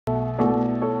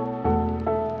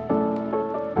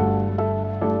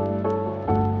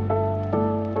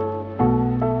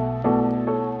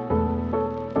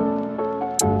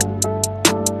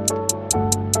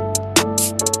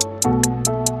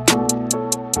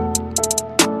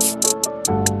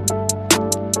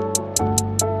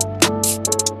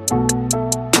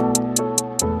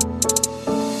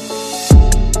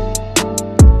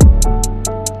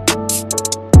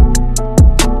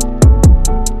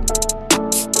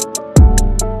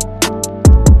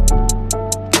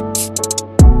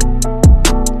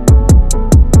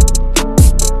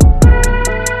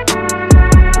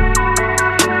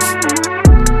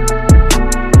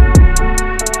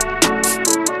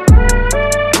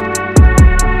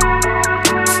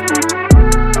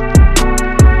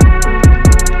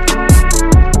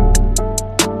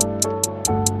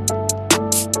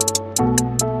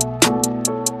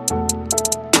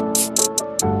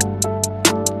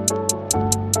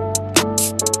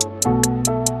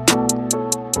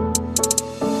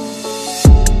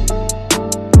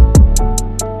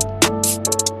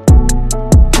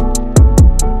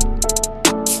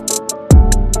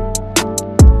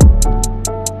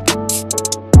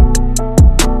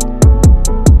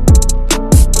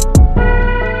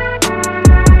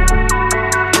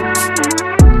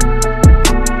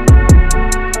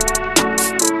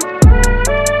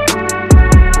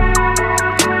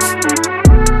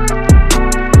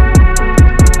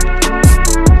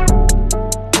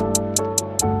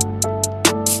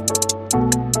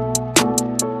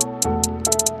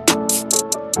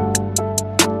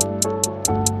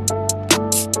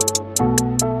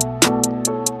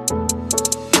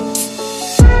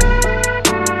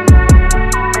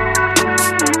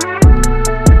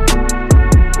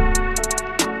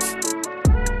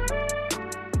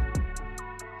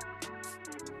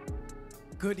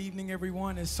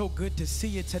everyone. It's so good to see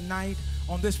you tonight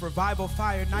on this Revival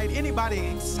Fire night. Anybody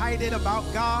excited about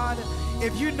God?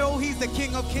 If you know He's the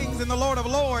King of Kings and the Lord of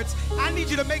Lords, I need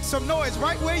you to make some noise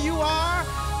right where you are.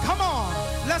 Come on,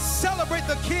 let's celebrate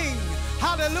the King.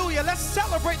 Hallelujah. Let's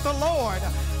celebrate the Lord,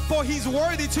 for He's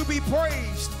worthy to be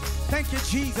praised. Thank you,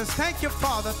 Jesus. Thank you,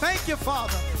 Father. Thank you,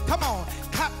 Father. Come on,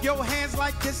 clap your hands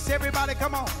like this, everybody.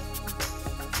 Come on.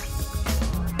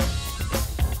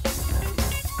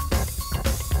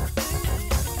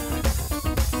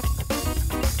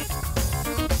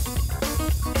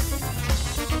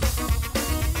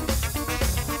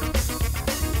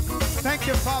 Thank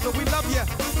you, Father. We love you.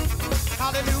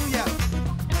 Hallelujah.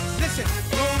 Listen.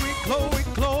 Glory, glory,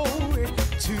 glory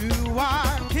to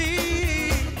our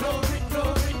King. Glory,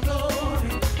 glory, glory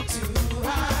to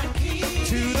our King.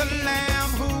 To the Lamb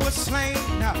who was slain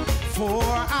for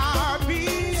our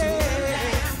being. To the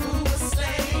Lamb who was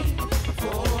slain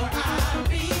for our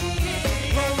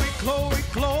being. Glory, glory,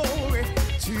 glory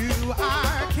to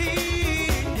our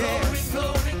King. Yes.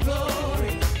 Glory, glory,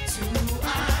 glory to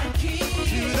our King.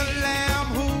 To the Lamb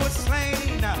who was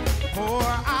slain for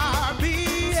our being.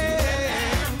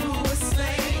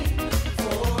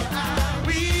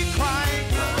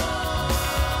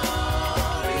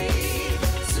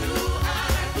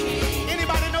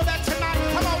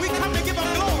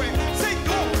 Glory.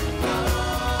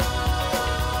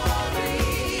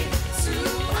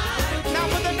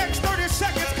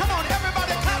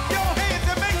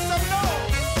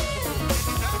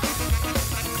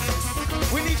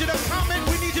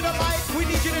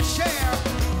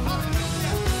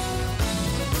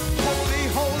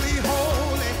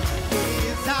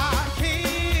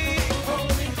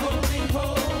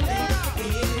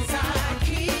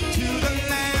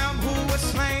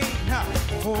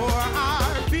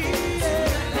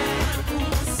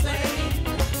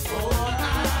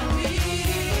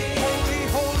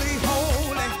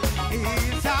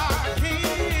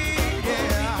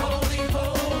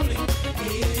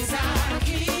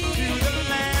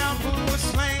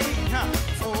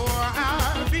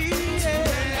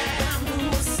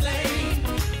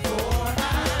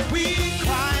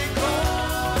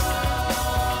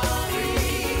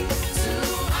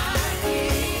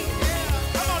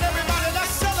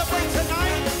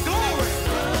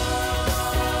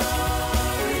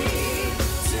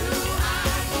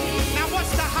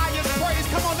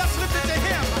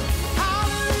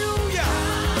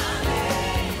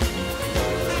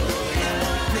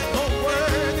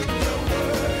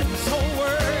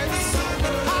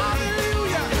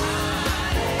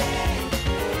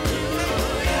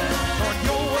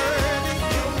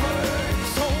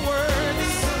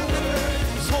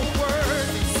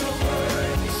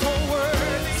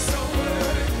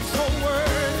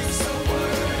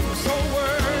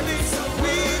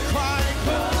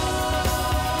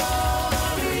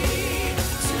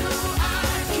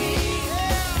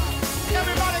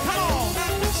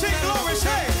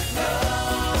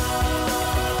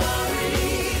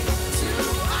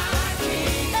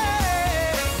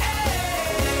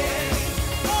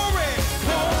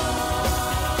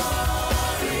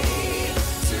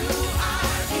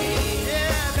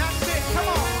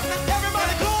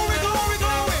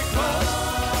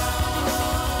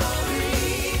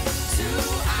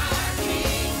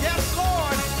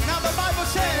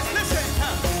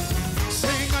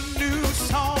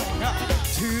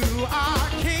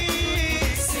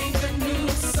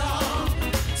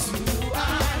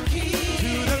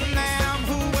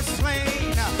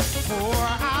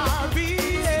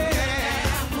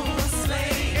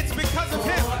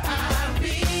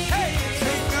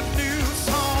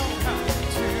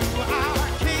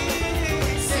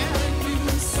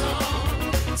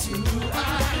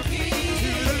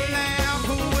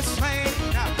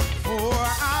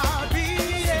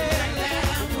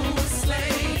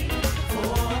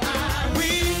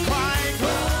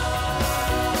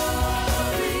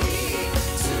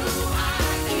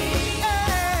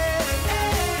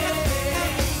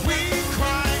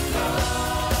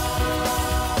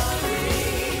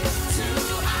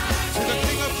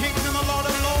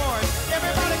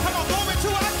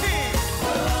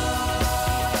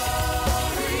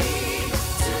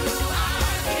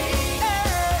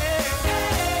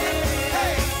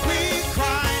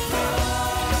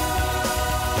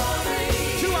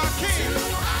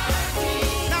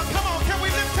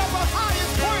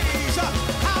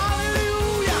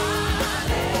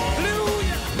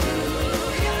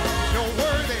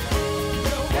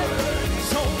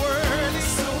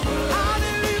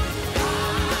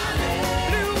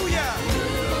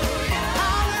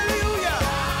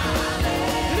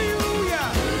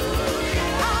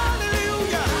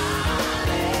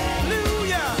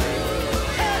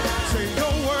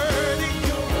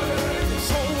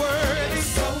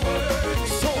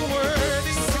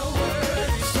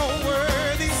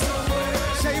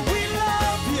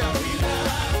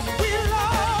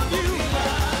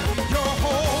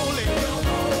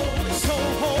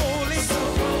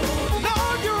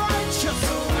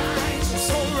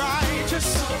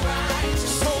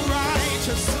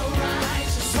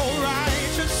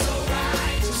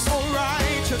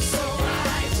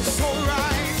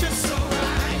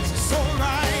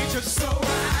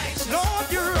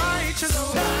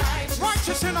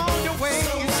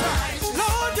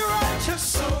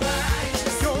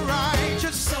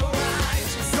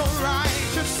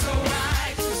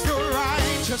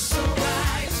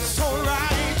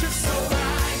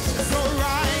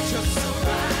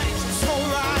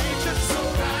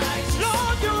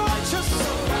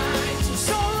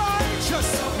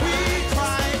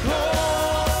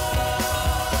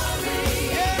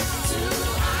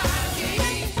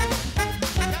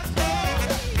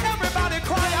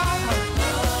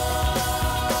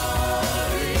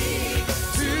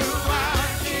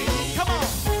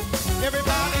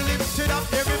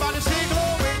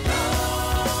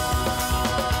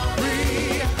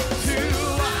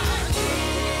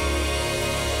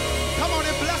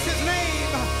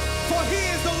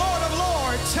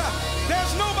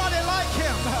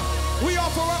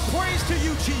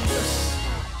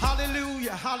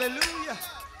 Hallelujah.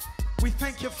 We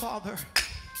thank you, Father,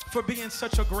 for being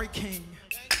such a great King.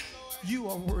 You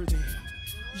are worthy.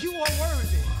 You are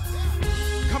worthy.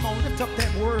 Come on, lift up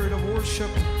that word of worship.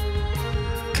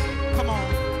 Come on.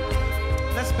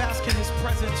 Let's bask in his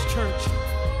presence, church.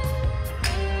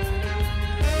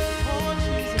 Oh,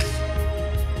 Jesus.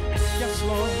 Yes,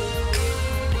 Lord.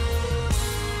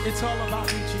 It's all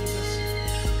about you, Jesus.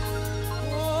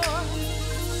 Oh,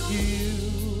 you,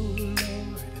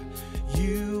 Lord,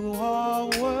 you are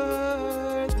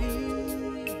worthy.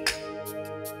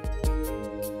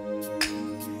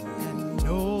 And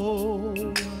no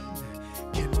one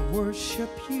can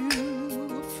worship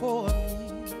you for me.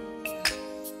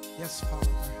 Yes, Father.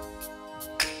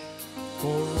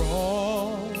 For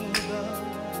all the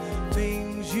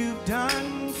things you've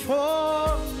done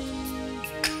for me.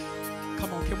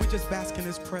 Come on, can we just bask in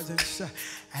his presence?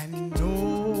 And no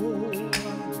one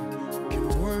can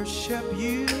worship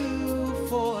you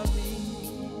for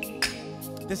me.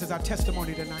 This is our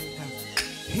testimony tonight.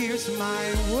 Here's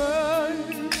my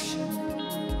worship,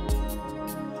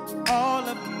 all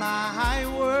of my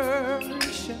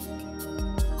worship.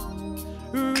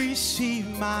 Receive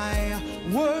my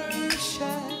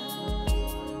worship,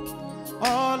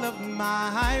 all of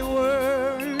my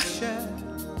worship.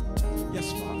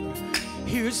 Yes, Father.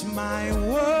 Here's my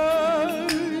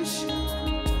worship,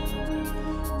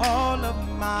 all of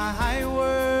my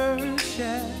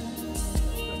worship.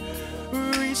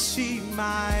 Receive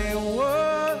my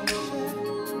worship,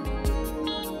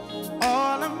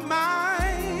 all of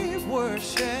my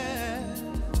worship.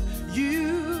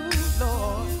 You,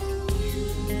 Lord.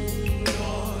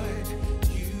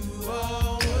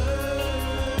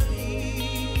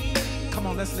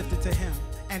 Let's lift it to him.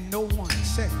 And no one,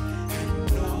 say,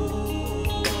 and no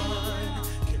one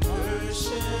can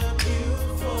worship you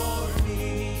for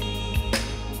me.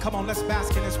 Come on, let's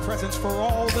bask in his presence for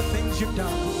all the things you've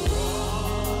done.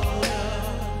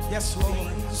 Yes,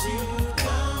 Lord.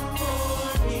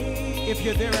 If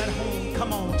you're there at home,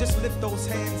 come on, just lift those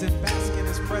hands and bask in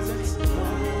his presence.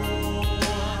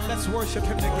 Let's worship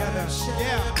him together.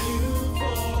 Yeah.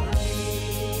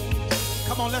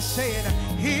 Come on, let's say it.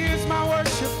 Here's my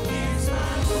worship. Here's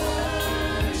my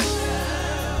worship.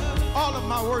 All of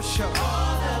my worship.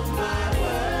 All of my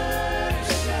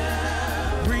worship.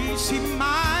 Receive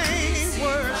my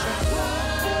worship.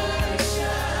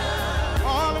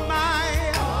 All of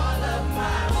my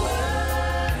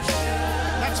worship.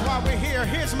 That's why we're here.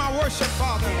 Here's my worship,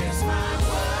 Father. Here's my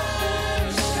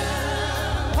worship.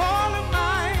 All of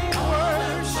my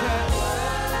worship.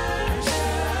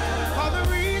 Father,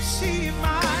 receive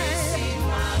my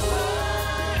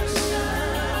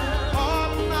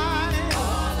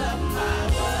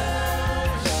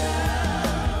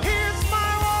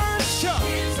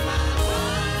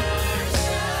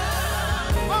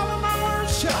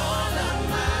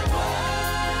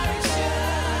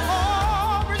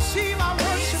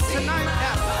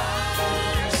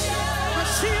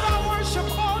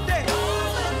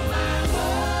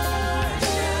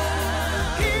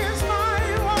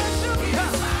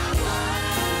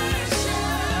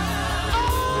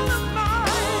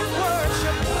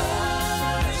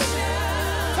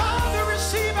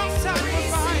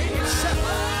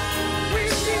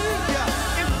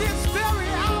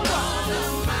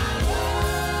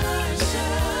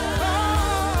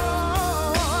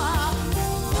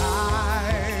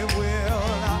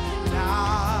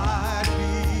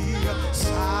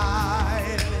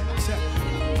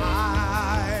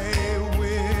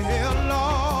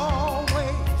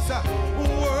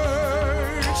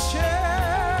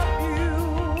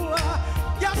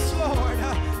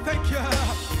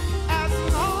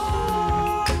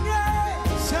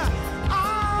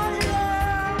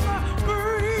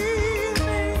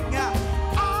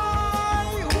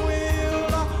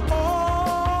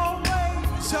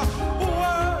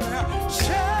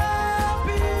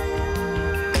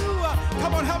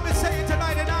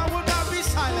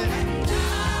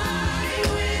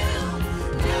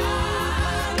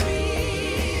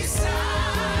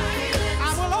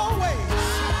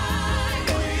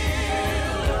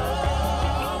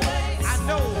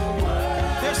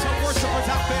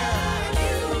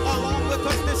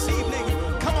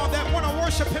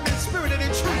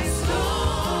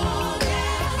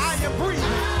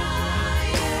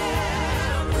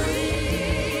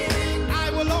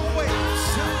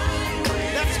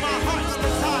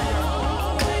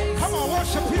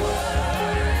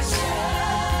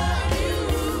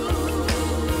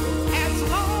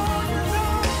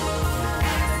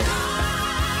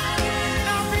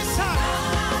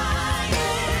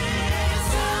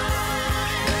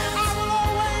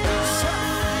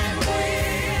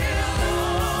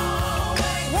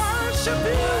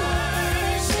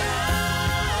worship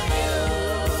you.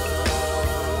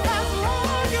 As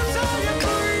long as I am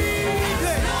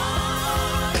breathing.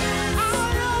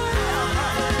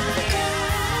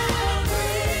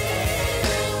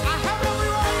 I have every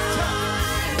right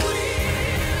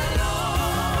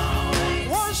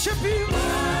to worship you.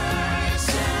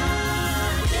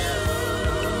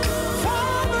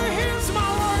 Father, here's my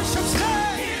worship.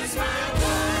 Say, here's my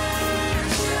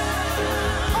worship.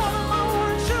 All of my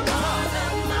worship. All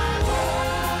of my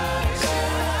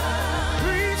worship.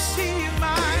 Receive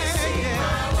my worship.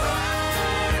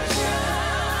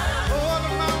 All of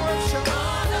my worship.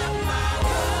 All of my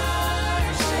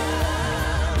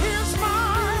worship. Here's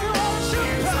my worship.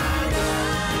 Here's my worship.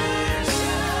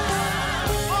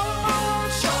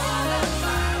 All of my worship. All of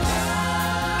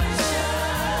my worship.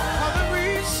 Father,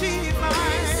 receive my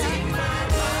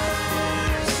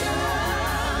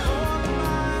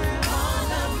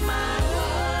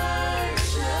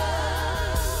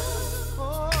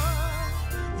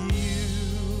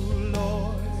you,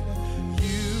 Lord,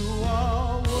 you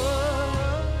are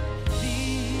worthy.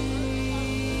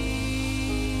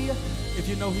 If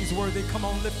you know he's worthy, come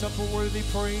on, lift up a worthy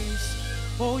praise.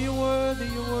 Oh, you're worthy,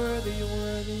 you're worthy, you're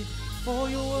worthy. Oh,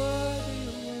 you're worthy,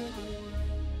 you're worthy, you're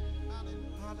worthy.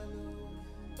 Hallelujah.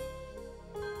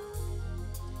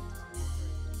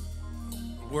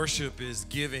 Worship is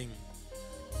giving.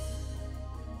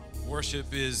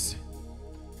 Worship is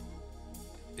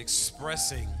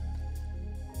expressing.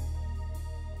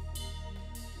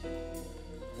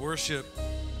 Worship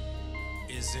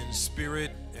is in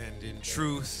spirit and in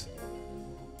truth.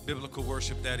 Biblical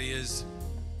worship, that is,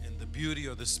 in the beauty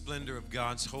or the splendor of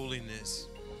God's holiness.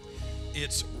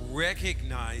 It's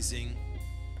recognizing,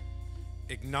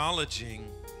 acknowledging,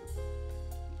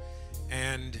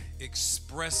 and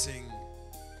expressing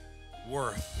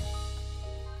worth,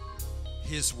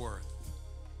 his worth,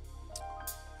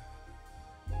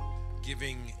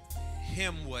 giving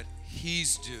him what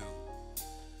he's due.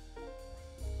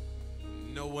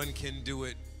 No one can do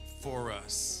it for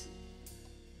us.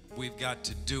 We've got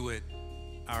to do it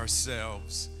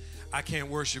ourselves. I can't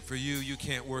worship for you, you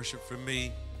can't worship for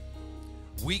me.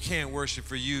 We can't worship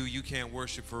for you, you can't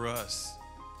worship for us.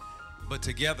 But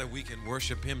together we can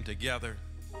worship him together.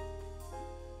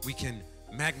 We can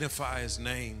magnify his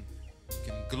name, we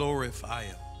can glorify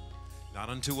him. Not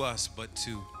unto us, but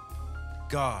to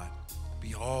God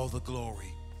be all the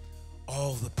glory,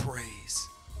 all the praise,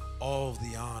 all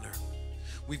the honor.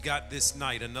 We've got this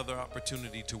night another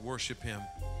opportunity to worship him.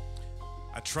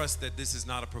 I trust that this is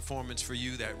not a performance for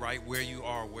you, that right where you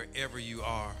are, wherever you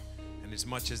are, and as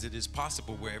much as it is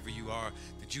possible wherever you are,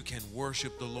 that you can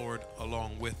worship the Lord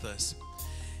along with us.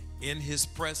 In his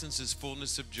presence is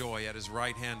fullness of joy. At his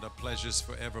right hand are pleasures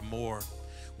forevermore.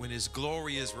 When his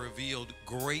glory is revealed,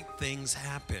 great things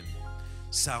happen.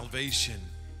 Salvation,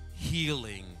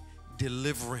 healing,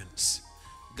 deliverance.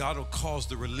 God will cause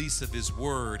the release of his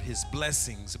word, his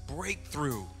blessings,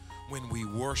 breakthrough when we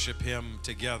worship him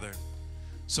together.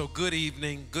 So good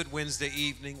evening, good Wednesday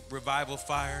evening, Revival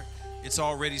Fire. It's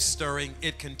already stirring,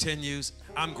 it continues.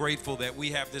 I'm grateful that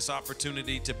we have this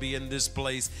opportunity to be in this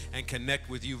place and connect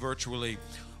with you virtually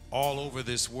all over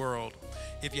this world.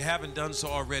 If you haven't done so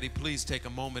already, please take a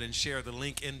moment and share the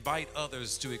link. Invite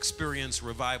others to experience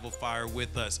Revival Fire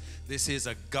with us. This is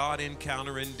a God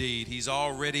encounter indeed. He's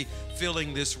already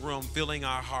filling this room, filling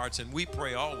our hearts, and we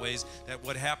pray always that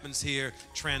what happens here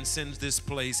transcends this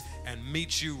place and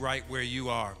meets you right where you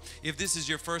are. If this is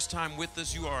your first time with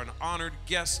us, you are an honored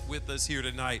guest with us here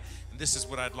tonight, and this is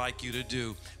what I'd like you to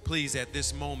do. Please, at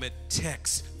this moment,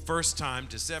 text first time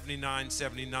to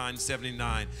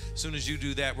 797979. As soon as you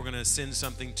do that, we're going to send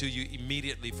something to you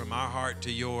immediately from our heart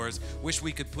to yours. Wish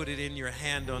we could put it in your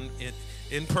hand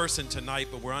in person tonight,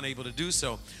 but we're unable to do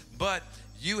so. But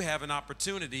you have an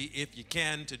opportunity, if you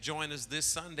can, to join us this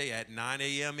Sunday at 9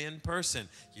 a.m. in person.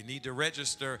 You need to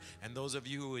register, and those of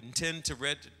you who intend to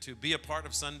be a part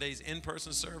of Sunday's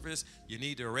in-person service, you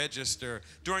need to register.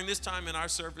 During this time in our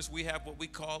service, we have what we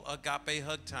call Agape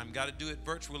Hug Time. Got to do it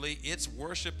virtually. It's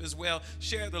worship as well.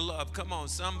 Share the love. Come on,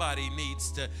 somebody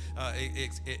needs to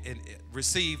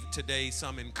receive today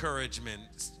some encouragement.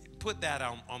 Put that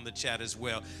on the chat as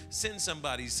well. Send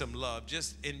somebody some love.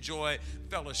 Just enjoy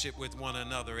fellowship with one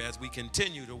another as we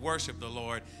continue to worship the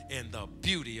Lord in the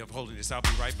beauty of holiness. I'll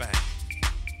be right back.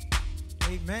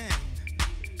 Amen.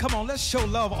 Come on, let's show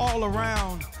love all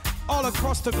around, all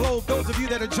across the globe. Those of you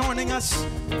that are joining us,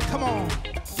 come on,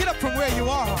 get up from where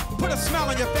you are. Put a smile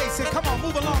on your face and come on,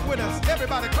 move along with us.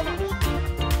 Everybody, come on.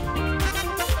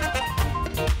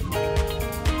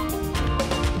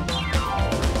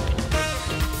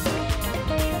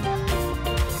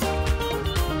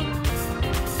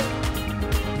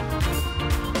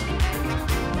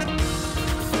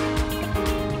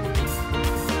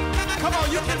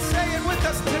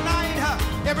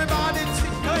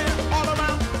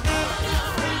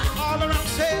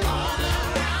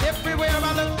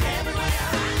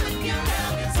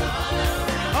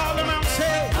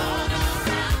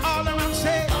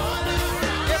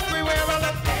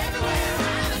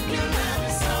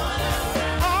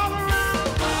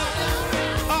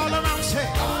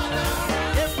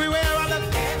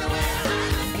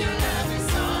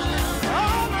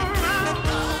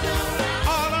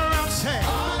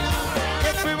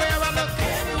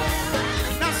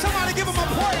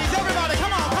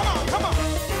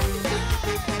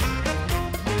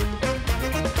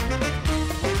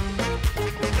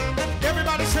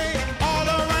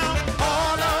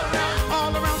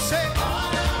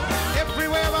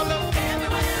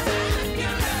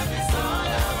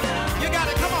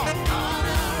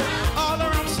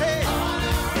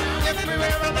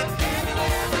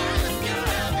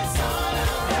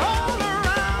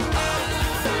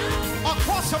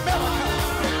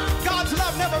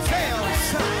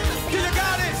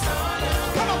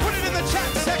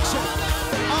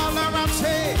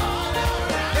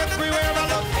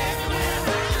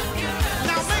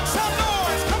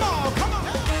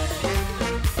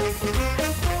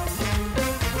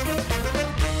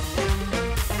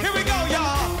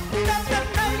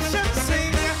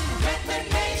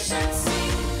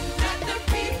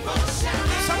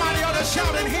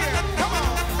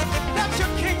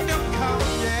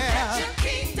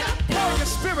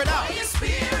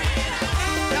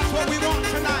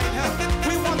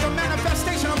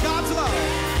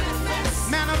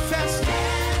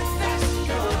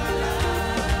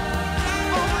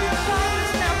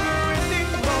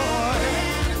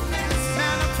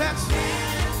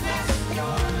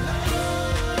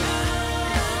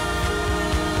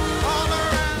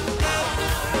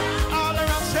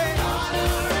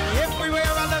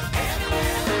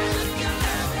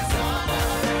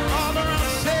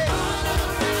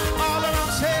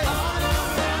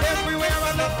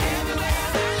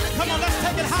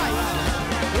 it higher.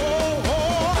 Oh,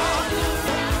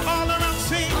 oh, all around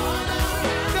sing.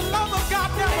 The love of God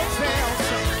never fails.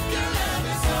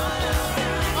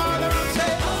 All around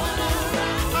say,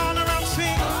 all around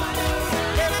sing.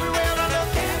 Everywhere I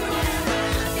look.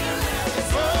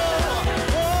 Oh,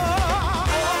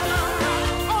 oh,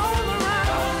 all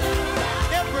around.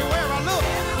 Everywhere I look.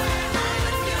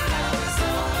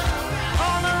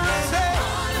 All around say,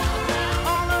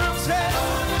 all around say.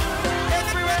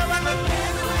 Everywhere I look.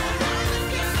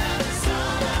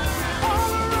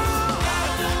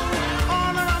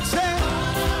 All around say,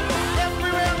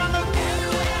 everywhere I look.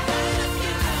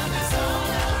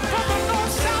 From the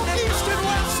north, south, east, and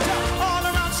west, all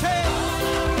around say,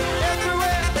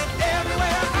 everywhere,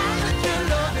 everywhere I look, your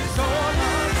love is all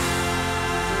around.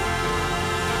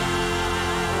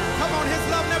 Come on, his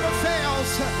love never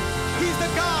fails. He's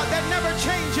the God that never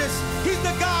changes. He's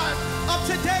the God of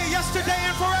today, yesterday,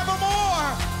 and forevermore.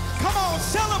 Come on,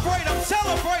 celebrate him,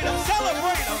 celebrate him,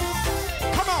 celebrate him.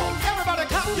 Come on, everybody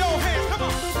clap your hands. Come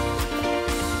on.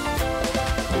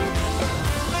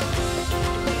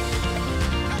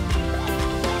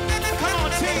 Come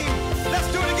on, team. Let's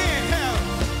do it again. Hell,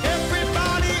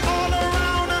 everybody all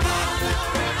around.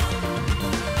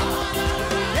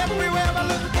 Everywhere I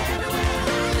look.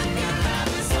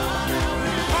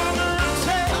 All around,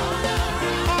 say.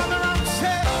 All around,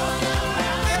 say.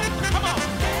 Come on.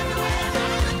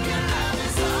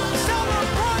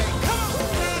 Celebrate. Come on.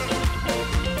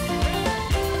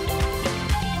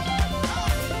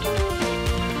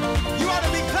 You ought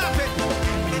to be clapping.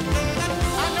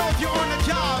 I know if you're on the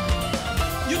job,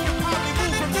 you can probably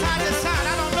move from side to side.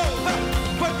 I don't know.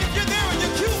 But if you're there in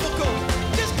your cubicle,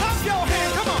 just clap your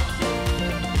hand. Come on.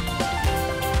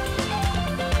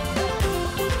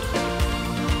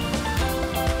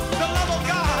 The love of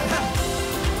God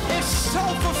is so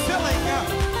fulfilling.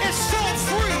 It's so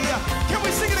free. Can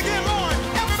we sing it again, Lord?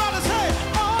 Everybody say,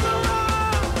 all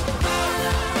around.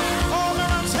 All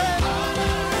around, say,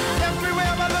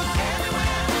 everywhere I look.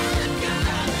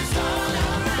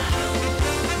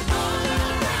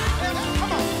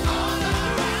 Come on.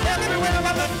 Everywhere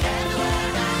I look.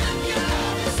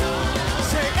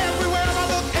 Say, everywhere I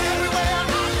look, everywhere I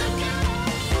look.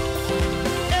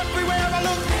 Everywhere I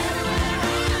look.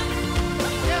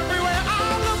 Everywhere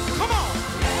I look. Come on.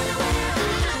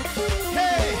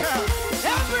 Hey,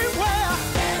 everywhere.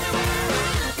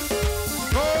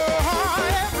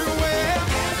 Oh, everywhere.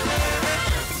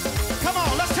 Come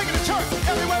on, let's take it to church.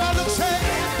 Everywhere I look, say.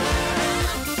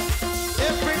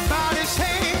 Everybody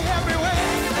say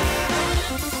everywhere.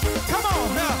 Come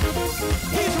on now.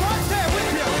 He's right there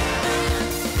with you.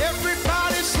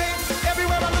 Everybody say,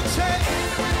 everywhere I look, say.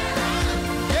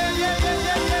 Yeah, yeah, yeah,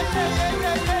 yeah, yeah, yeah,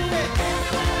 yeah, yeah, yeah.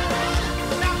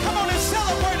 Now come on and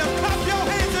celebrate him. Clap your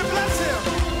hands and bless him.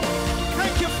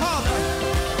 Thank you, Father.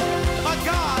 A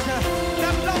God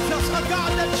that loves us, a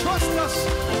God that trusts us.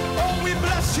 Oh, we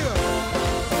bless you.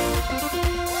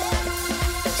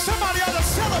 Somebody ought to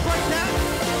celebrate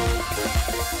that.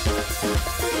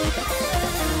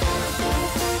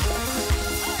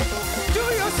 Do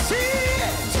you see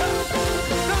it?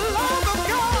 The love of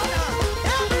God.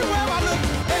 Everywhere I look,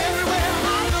 everywhere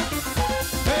I look.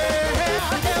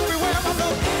 Yeah, everywhere I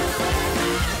look.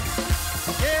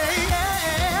 Yeah,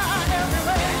 yeah,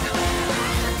 everywhere.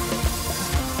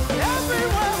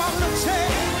 Everywhere I look, say,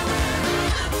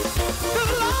 the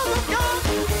love of God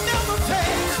never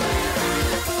fades.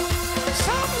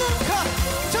 Some look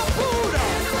to Buddha,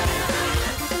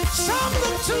 some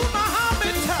look to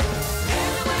Muhammad,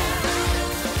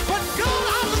 but God,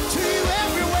 I look to you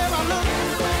everywhere I look.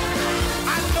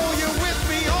 I know you're with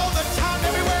me all the time,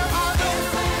 everywhere I look.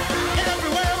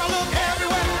 Everywhere I look,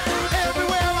 everywhere,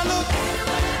 everywhere I look.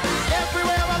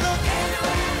 Everywhere I look,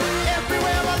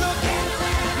 everywhere I look.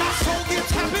 My soul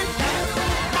gets happy,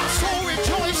 my soul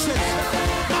rejoices,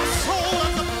 my soul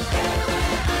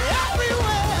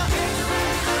everywhere.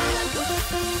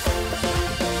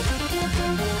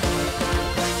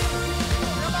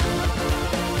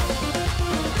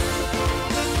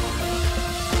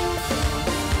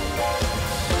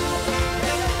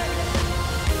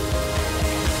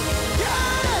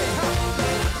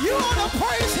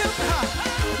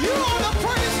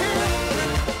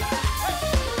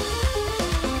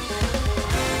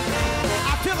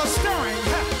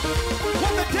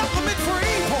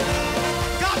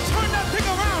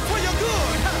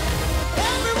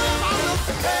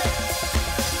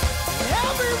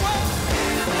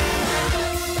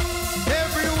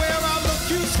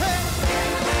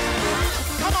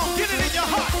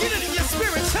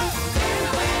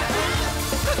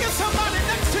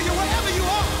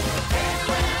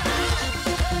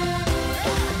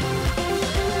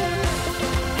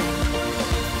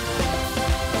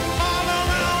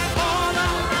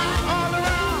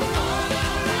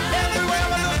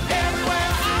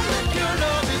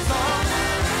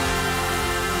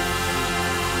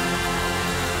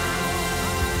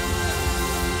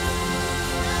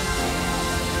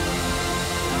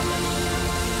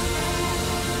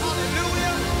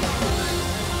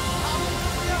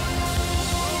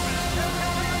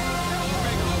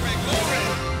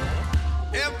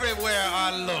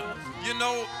 I look. You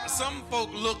know, some folk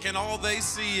look and all they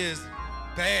see is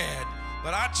bad,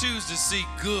 but I choose to see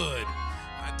good.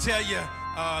 I tell you,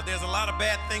 there's a lot of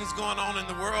bad things going on in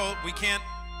the world. We can't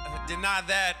deny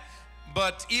that.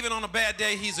 But even on a bad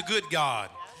day, he's a good God.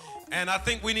 And I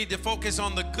think we need to focus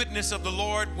on the goodness of the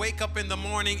Lord. Wake up in the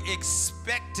morning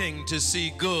expecting to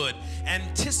see good,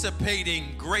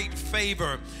 anticipating great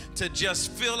favor to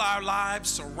just fill our lives,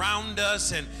 surround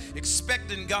us, and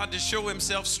expecting God to show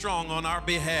himself strong on our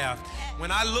behalf. When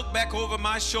I look back over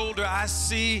my shoulder, I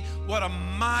see what a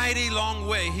mighty long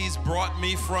way he's brought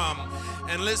me from.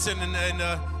 And listen,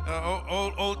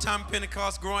 old time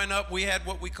Pentecost growing up, we had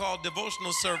what we call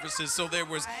devotional services. So there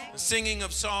was singing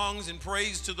of songs and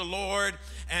praise to the Lord,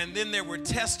 and then there were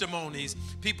testimonies.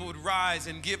 People would rise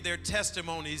and give their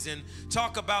testimonies and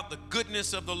talk about the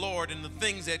goodness of the Lord and the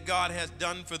things that God has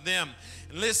done for them.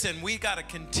 Listen, we got to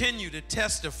continue to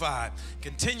testify,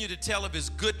 continue to tell of his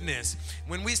goodness.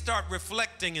 When we start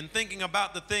reflecting and thinking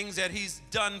about the things that he's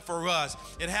done for us,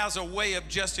 it has a way of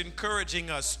just encouraging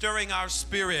us, stirring our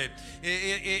spirit.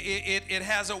 It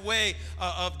has a way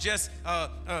of just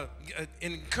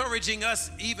encouraging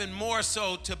us even more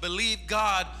so to believe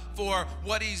God for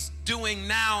what he's doing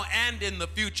now and in the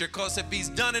future, because if he's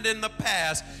done it in the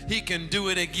past, he can do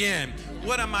it again.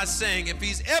 What am I saying? If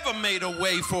he's ever made a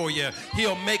way for you,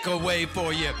 he'll make a way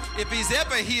for you. If he's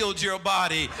ever healed your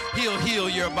body, he'll heal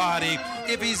your body.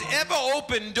 If he's ever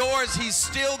opened doors, he's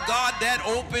still God that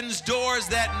opens doors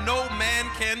that no man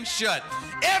can shut.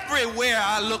 Everywhere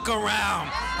I look around,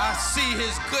 I see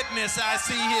his goodness, I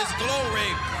see his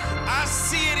glory. I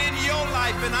see it in your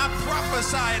life, and I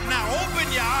prophesy it now. Open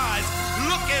your eyes,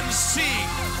 look and see.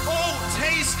 Oh,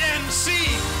 taste and see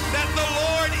that the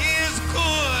Lord is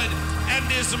good, and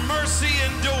his mercy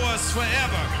endures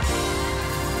forever.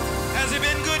 Has he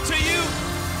been good to you?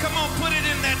 Come on, put it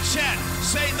in that chat.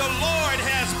 Say, the Lord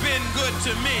has been good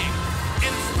to me.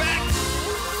 In fact,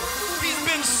 he's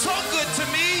been so good to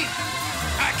me,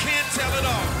 I can't tell it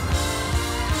all.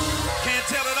 Can't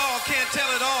tell it all, can't tell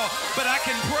it all, but I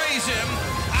can praise him,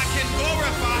 I can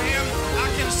glorify him, I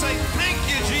can say, thank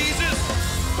you, Jesus.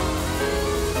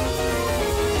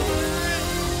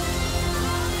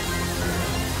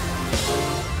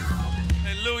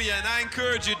 Hallelujah. And I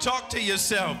encourage you, talk to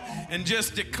yourself and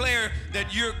just declare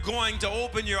that you're going to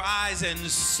open your eyes and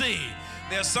see.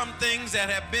 There's some things that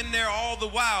have been there all the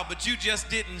while, but you just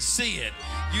didn't see it.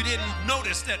 You didn't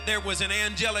notice that there was an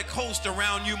angelic host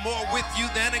around you, more with you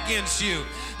than against you.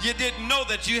 You didn't know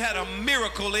that you had a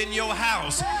miracle in your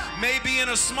house, maybe in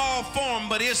a small form,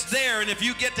 but it's there. And if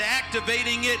you get to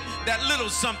activating it, that little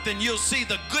something, you'll see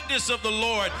the goodness of the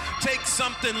Lord take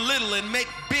something little and make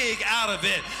big out of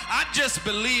it. I just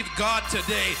believe God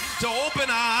today to open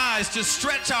our eyes, to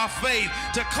stretch our faith,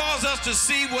 to cause us to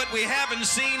see what we haven't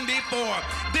seen before.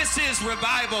 This is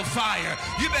revival fire.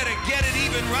 You better get it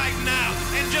even right now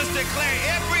and just declare,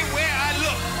 everywhere I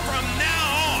look from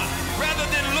now on, rather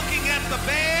than looking at the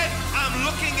bad, I'm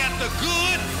looking at the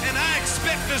good, and I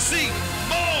expect to see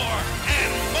more and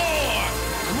more,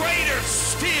 greater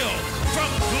still,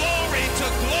 from glory to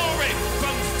glory,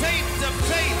 from faith to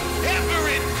faith,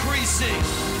 ever increasing.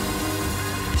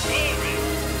 Glory.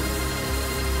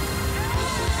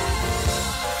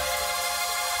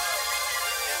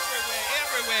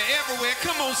 Everywhere.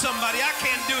 Come on, somebody. I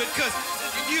can't do it because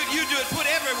you do it. Put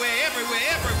everywhere. Just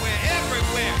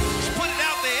put it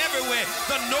out there everywhere.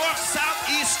 The north, south,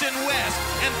 east, and west.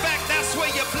 In fact, that's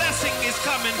where your blessing is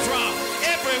coming from.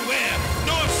 Everywhere.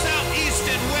 North, south, east,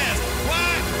 and west.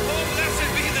 Why? Oh,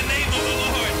 blessed be the name of the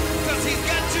Lord, because he's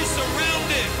got you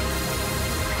surrounded.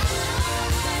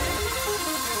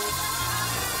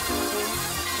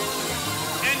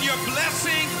 And your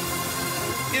blessing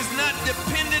is not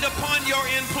dependent upon your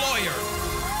employer.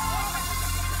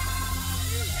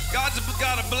 God's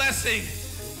got a blessing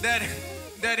that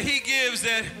he gives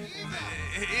that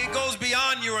it goes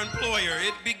beyond your employer.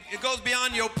 It goes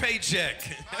beyond your paycheck.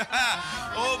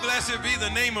 Oh, blessed be the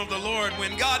name of the Lord.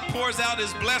 When God pours out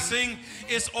his blessing,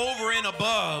 it's over and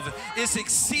above. It's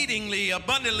exceedingly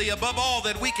abundantly above all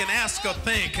that we can ask or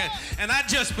think. And I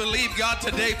just believe God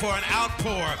today for an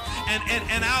outpour, an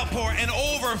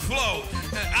overflow.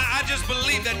 I just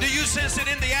believe that. Do you sense it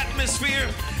in the atmosphere?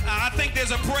 I think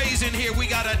there's a praise in here we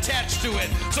got to attach to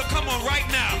it. So come on right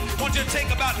now. I want you to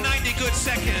take about 90 good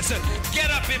seconds.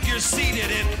 Get up if you're seated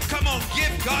and come on,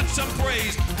 give God some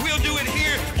praise. We'll do it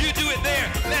here, you do it there.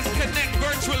 Let's connect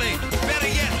virtually. Better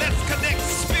yet, let's connect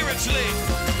spiritually.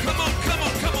 Come on,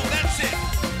 that's it.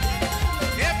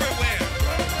 Everywhere.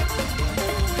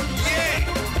 Yay.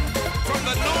 From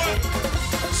the north,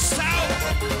 south,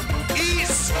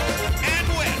 east, and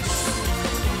west.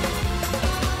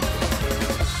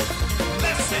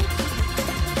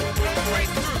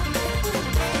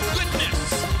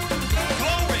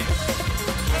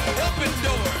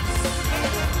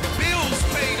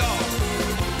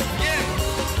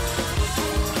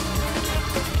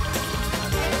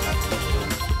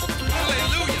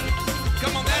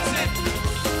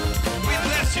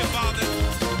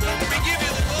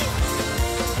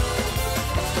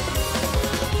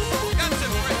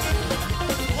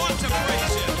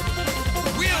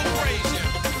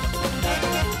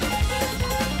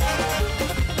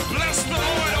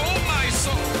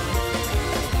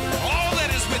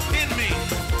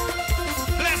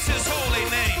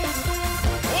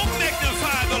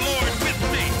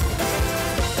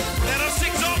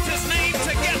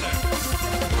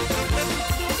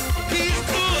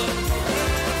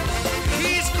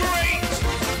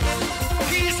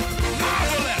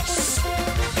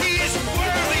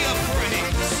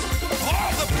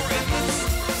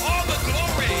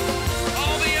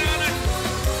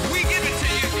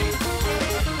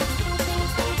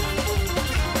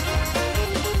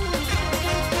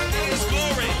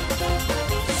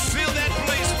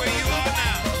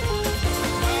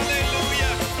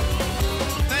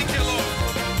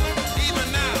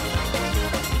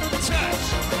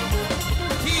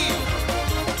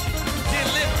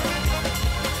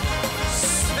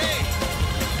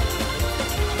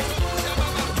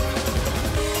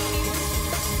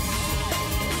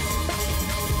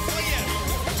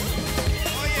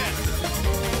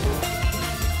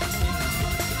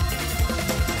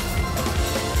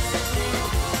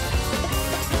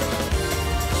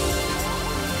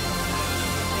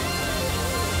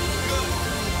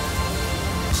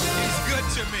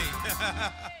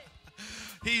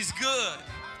 He's good.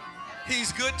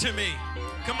 He's good to me.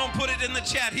 Come on, put it in the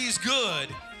chat. He's good.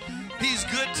 He's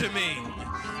good to me.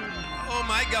 Oh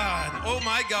my God. Oh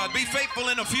my God. Be faithful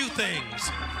in a few things.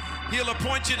 He'll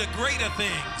appoint you to greater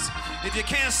things. If you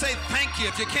can't say thank you,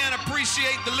 if you can't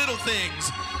appreciate the little things,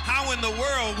 how in the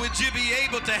world would you be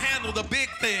able to handle the big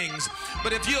things?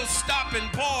 But if you'll stop and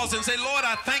pause and say, Lord,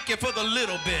 I thank you for the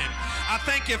little bit. I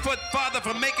thank you, Father,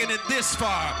 for making it this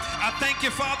far. I thank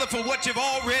you, Father, for what you've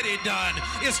already done.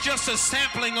 It's just a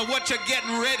sampling of what you're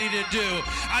getting ready to do.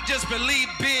 I just believe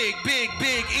big, big,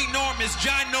 big, enormous,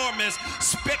 ginormous,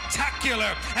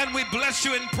 spectacular. And we bless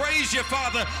you and praise you,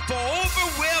 Father, for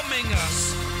overwhelming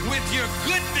us with your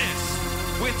goodness,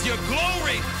 with your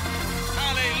glory.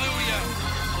 Hallelujah.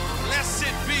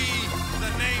 Blessed be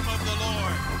the name of the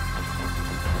Lord.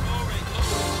 Glory,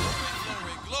 glory,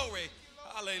 glory, glory.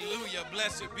 Hallelujah.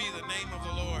 Blessed be the name of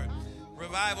the Lord.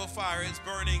 Revival fire is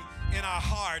burning in our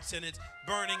hearts, and it's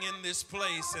burning in this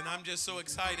place, and I'm just so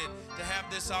excited to have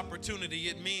this opportunity.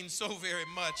 It means so very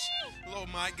much. Oh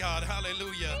my God.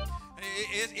 Hallelujah.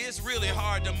 It's really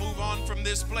hard to move on from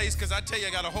this place, because I tell you, I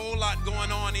got a whole lot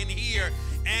going on in here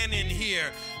and in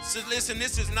here. So listen,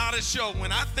 this is not a show.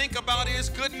 When I think about his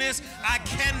goodness, I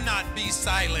cannot be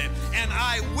silent, and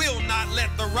I will not let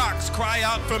the rocks cry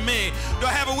out for me. Do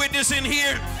I have a witness in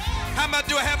here? How about,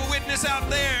 do I have a witness out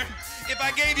there? If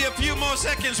I gave you a few more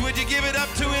seconds, would you give it up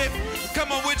to him?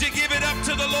 Come on, would you give it up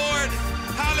to the Lord?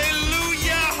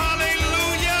 Hallelujah,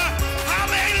 hallelujah,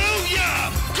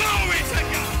 hallelujah. Glory to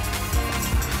God.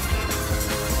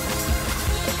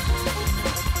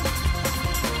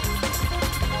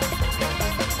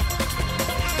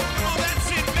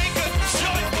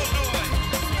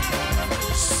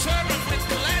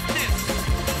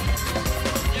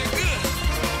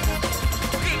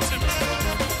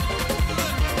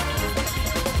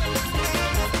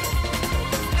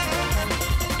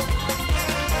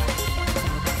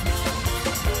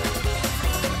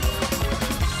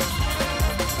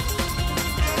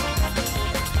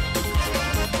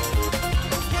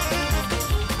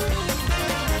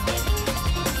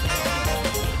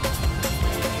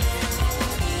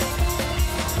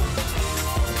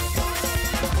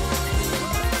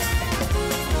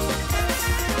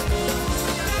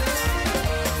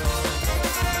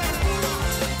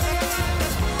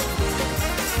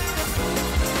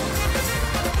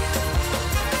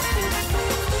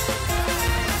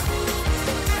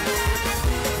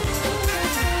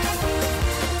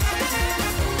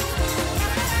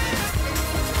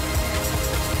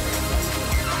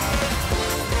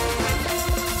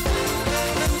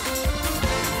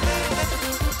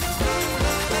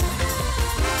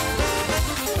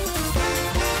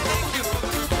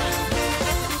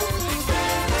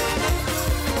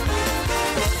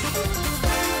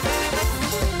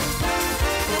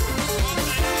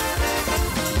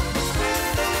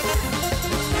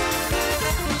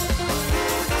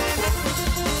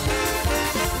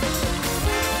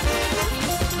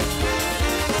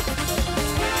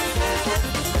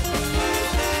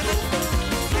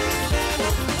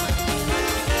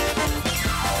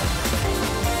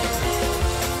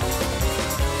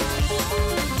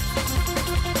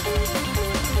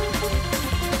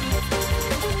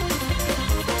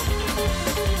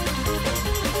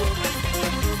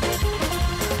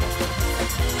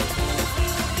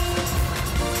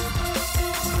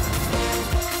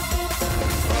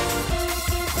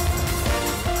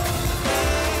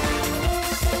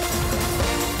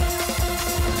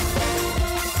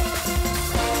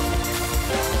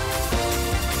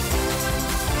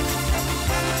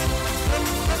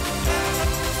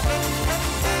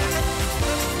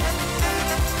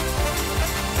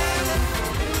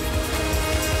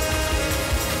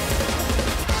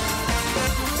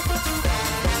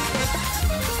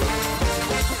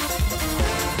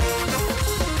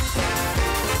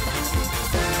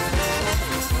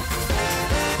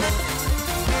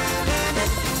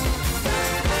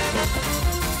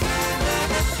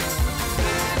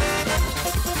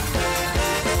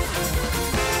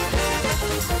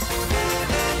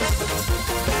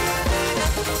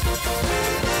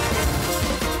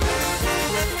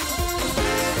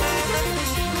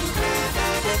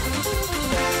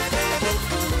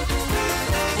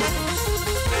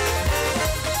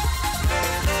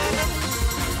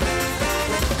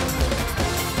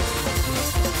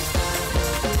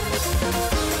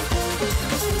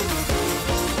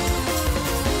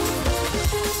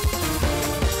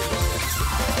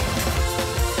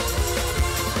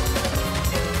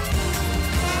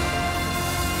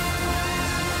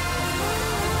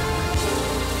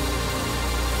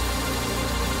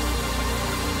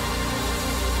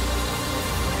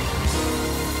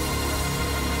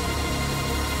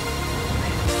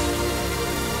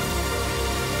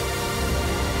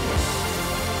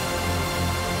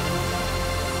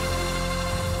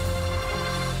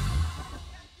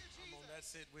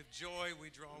 joy we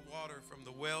draw water from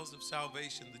the wells of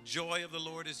salvation. The joy of the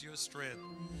Lord is your strength.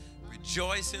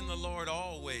 Rejoice in the Lord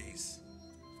always.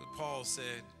 That's what Paul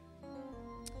said.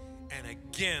 And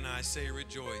again, I say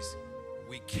rejoice.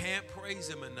 We can't praise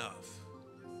him enough.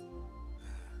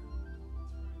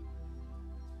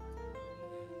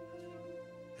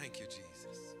 Thank you,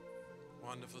 Jesus.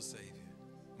 Wonderful Savior.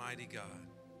 Mighty God.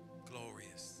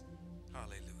 Glorious.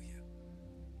 Hallelujah.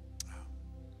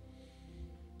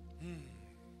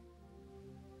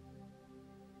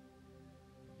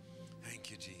 Thank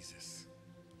you, Jesus.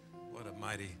 What a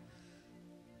mighty,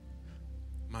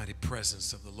 mighty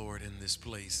presence of the Lord in this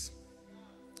place.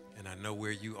 And I know where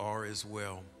you are as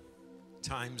well.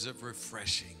 Times of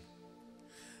refreshing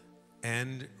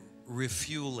and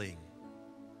refueling,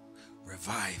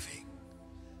 reviving.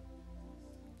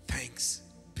 Thanks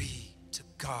be to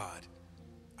God,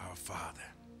 our Father.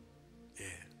 Yeah.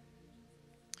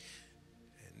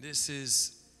 And this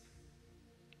is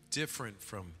different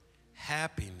from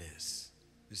happiness.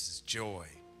 This is joy.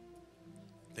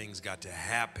 Things got to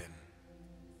happen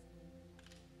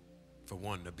for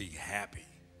one to be happy.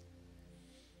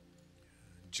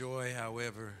 Joy,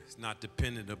 however, is not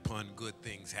dependent upon good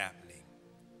things happening.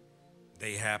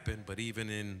 They happen, but even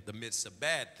in the midst of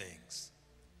bad things,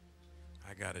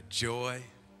 I got a joy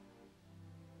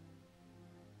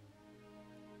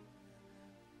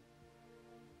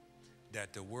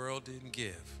that the world didn't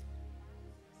give,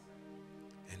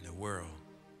 and the world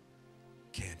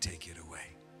can't take it away.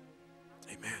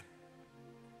 Amen.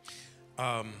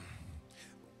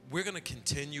 We're going to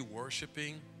continue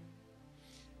worshiping,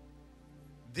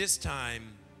 this time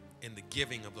in the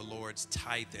giving of the Lord's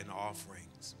tithe and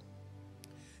offerings.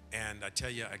 And I tell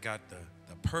you, I got the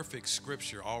perfect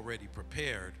scripture already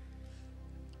prepared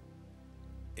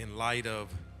in light of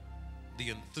the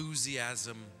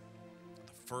enthusiasm,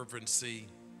 the fervency,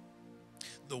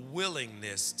 the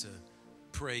willingness to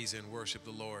praise and worship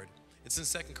the Lord. It's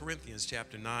in 2 Corinthians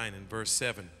chapter 9 and verse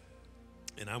 7.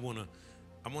 And I want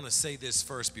to say this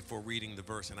first before reading the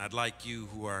verse. And I'd like you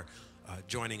who are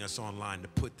joining us online to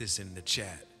put this in the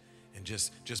chat. And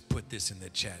just put this in the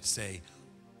chat. Say,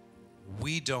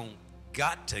 we don't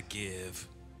got to give,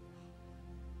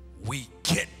 we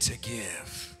get to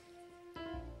give.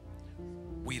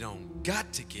 We don't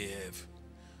got to give,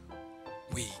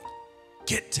 we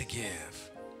get to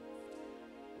give.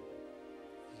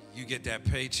 You get that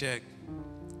paycheck,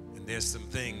 and there's some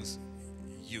things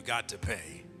you got to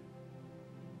pay.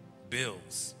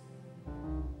 Bills,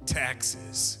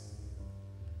 taxes.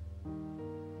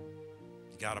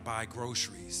 You got to buy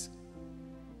groceries.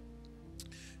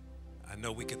 I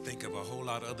know we could think of a whole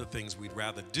lot of other things we'd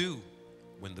rather do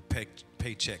when the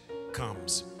paycheck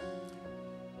comes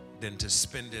than to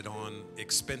spend it on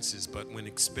expenses. But when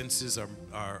expenses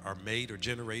are made or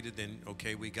generated, then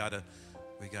okay, we gotta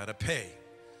pay.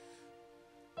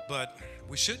 But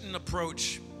we shouldn't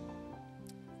approach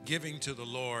giving to the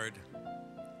Lord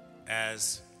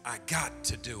as I got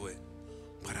to do it,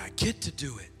 but I get to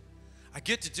do it. I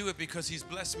get to do it because he's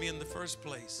blessed me in the first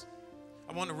place.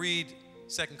 I want to read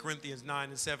 2 Corinthians 9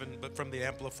 and 7, but from the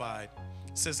Amplified.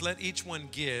 It says, let each one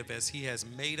give as he has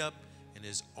made up in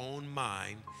his own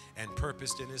mind and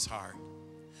purposed in his heart,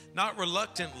 not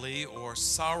reluctantly or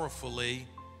sorrowfully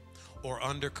or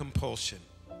under compulsion.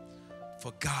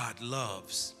 For God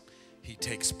loves, he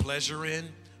takes pleasure in,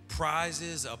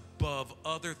 prizes above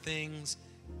other things,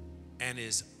 and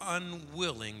is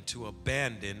unwilling to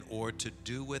abandon or to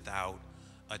do without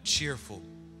a cheerful,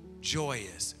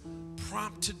 joyous,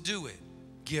 prompt to do it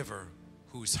giver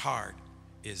whose heart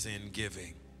is in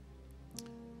giving.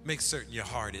 Make certain your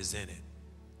heart is in it.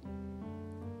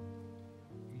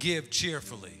 Give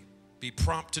cheerfully. Be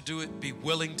prompt to do it. Be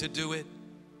willing to do it.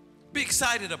 Be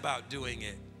excited about doing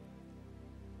it.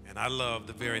 And I love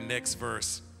the very next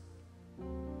verse.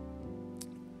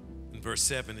 In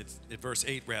verse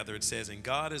 8 rather, it says, and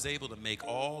God is able to make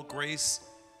all grace,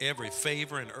 every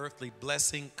favor and earthly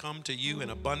blessing come to you in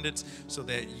abundance, so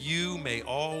that you may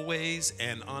always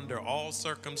and under all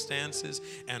circumstances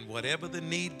and whatever the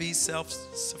need be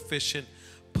self-sufficient,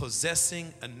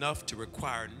 possessing enough to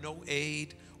require no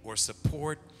aid or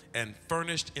support, and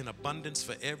furnished in abundance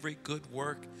for every good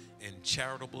work and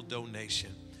charitable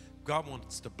donation. God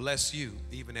wants to bless you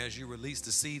even as you release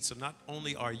the seed, so not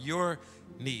only are your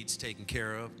needs taken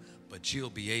care of, but you'll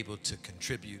be able to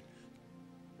contribute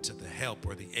to the help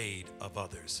or the aid of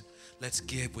others. Let's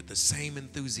give with the same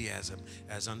enthusiasm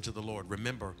as unto the Lord.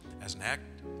 Remember, as an act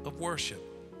of worship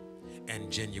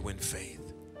and genuine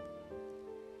faith.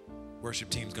 Worship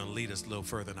team's going to lead us a little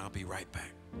further, and I'll be right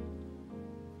back.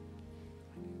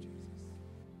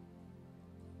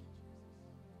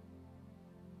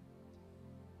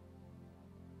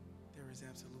 is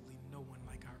absolutely no one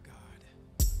like our God.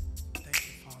 Thank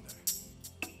you, Father.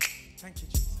 Thank you,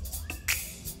 Jesus.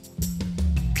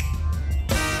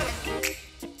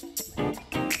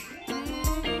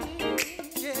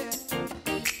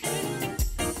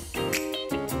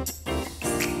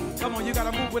 Come on, you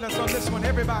gotta move with us on this one,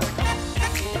 everybody. Come on.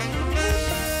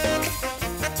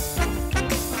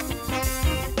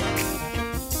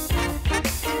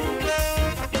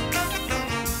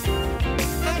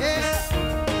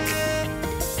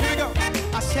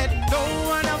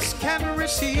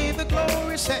 Receive the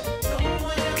glory, say. No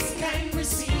one else can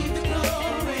receive the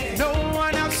glory. No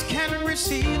one else can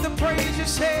receive the praise, you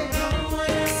say. No one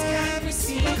else can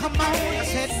receive the praise. Come on, I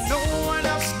said no one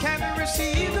else can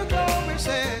receive the glory,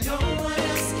 say. No one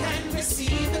else can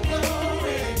receive the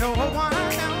glory. No one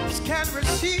else can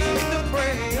receive the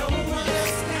praise. No one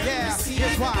else can receive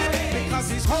here's the why. praise. Because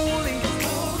he's holy,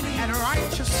 and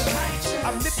righteous,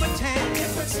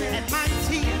 omnipotent, and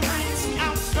mighty,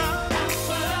 Alpha,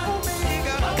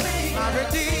 my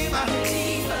Redeemer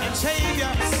and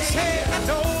Savior. Say,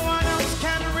 no one else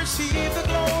can receive the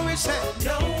glory. Say,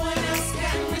 no one else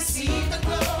can receive the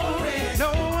glory.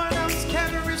 no one else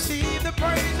can receive the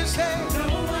praise. Say, no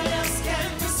one else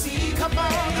can receive. Come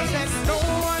on, I said, no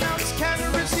one else can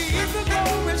receive the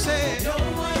glory. Say, no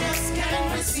one else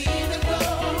can receive the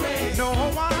glory. no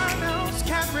one else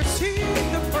can receive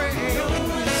the praise. No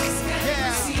one else can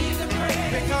receive the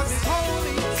praise. Because he's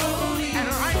holy, and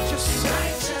righteous,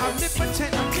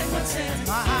 omnipotent,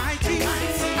 mighty,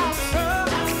 Alpha,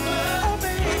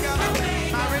 Omega,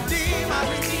 my Redeemer,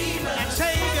 and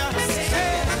Savior.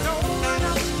 Say, no one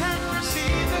else can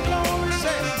receive the glory.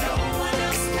 Say, no one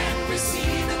else can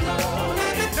receive the glory.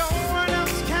 no one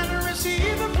else can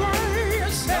receive the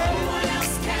praise. Say, no one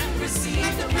else can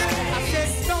receive the praise. I said,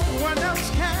 no one else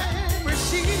can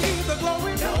receive the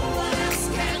glory. No one else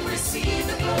can receive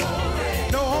the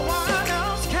glory. No one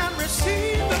else can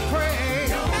receive the praise.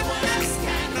 No one else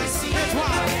can receive That's the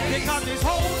why, praise. because he's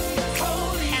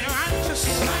holy, and righteous,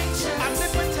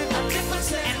 omnipotent,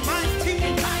 and mighty,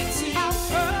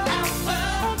 Alpha,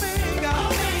 Omega,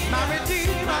 my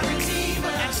Redeemer,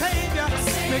 and Savior.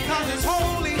 Because he's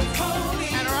holy,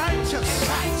 and righteous,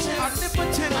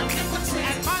 omnipotent,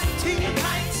 and mighty,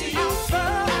 Alpha,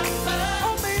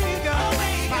 Omega,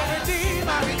 my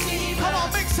Redeemer. Come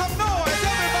on, make some noise,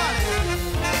 everybody.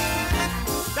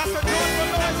 That's a joyful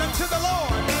noise unto the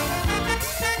Lord.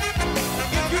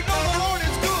 If you know the Lord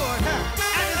is good,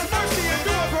 and his mercy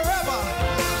endure forever.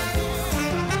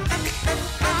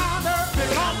 Honor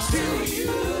belongs to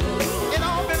you. It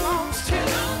all belongs to you.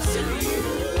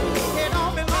 It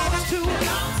all belongs to you.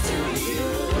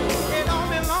 It all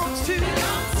belongs to you.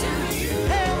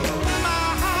 Hey, my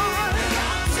heart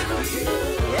belongs to you.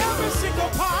 Every single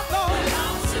part, Lord,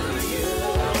 belongs to you.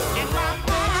 And my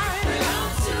mind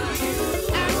belongs to you.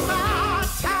 And my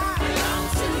time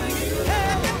belongs to you.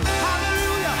 Hey,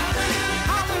 hallelujah,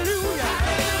 hallelujah,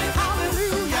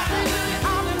 hallelujah,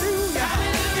 hallelujah.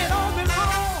 It all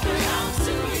belongs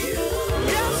to you.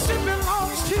 Yes, it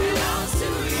belongs to you.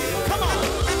 Come on,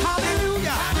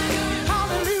 hallelujah,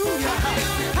 hallelujah,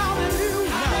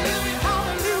 hallelujah,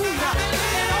 hallelujah.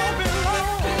 It all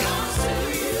belongs to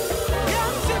you.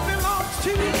 Yes, it belongs to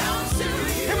you.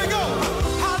 Here we go.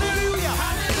 Hallelujah,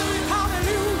 hallelujah,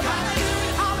 hallelujah,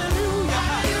 hallelujah,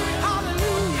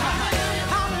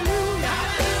 hallelujah,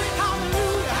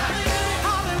 hallelujah,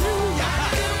 hallelujah,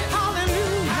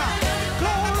 hallelujah.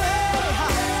 Glory,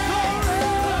 glory,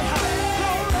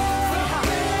 glory,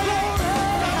 glory.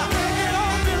 It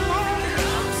all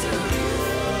belongs to you.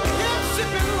 Yes, it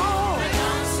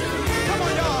belongs. Come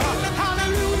on, y'all.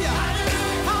 Hallelujah,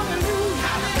 hallelujah,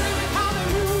 hallelujah,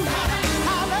 hallelujah,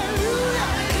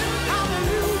 hallelujah,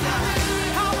 hallelujah,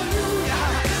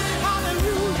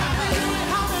 hallelujah,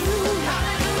 hallelujah.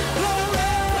 Glory,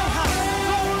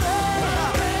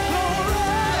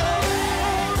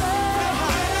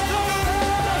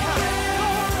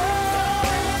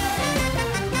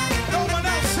 no one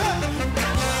else.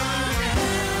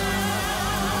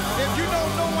 If you know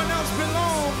no one else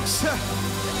belongs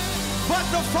but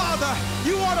the Father,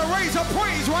 you ought to raise a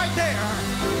praise right there.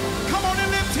 Come on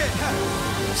and lift it.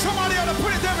 Somebody ought to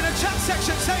put it there in the chat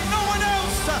section. Say, no one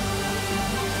else.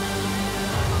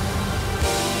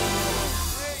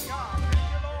 Hey, God.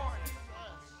 Thank you, Lord.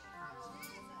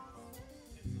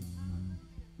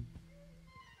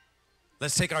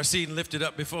 Let's take our seed and lift it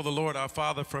up before the Lord. Our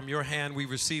Father, from your hand we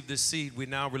receive this seed. We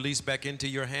now release back into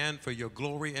your hand for your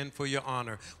glory and for your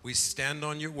honor. We stand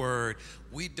on your word.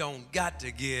 We don't got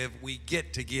to give, we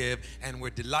get to give, and we're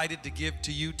delighted to give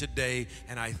to you today.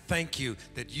 And I thank you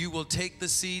that you will take the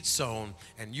seed sown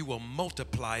and you will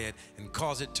multiply it and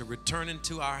cause it to return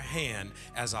into our hand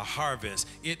as a harvest.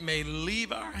 It may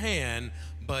leave our hand,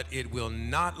 but it will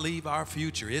not leave our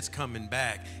future. It's coming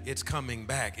back. It's coming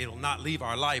back. It'll not leave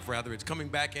our life, rather. It's coming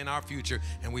back in our future,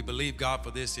 and we believe God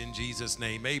for this in Jesus'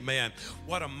 name. Amen.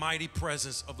 What a mighty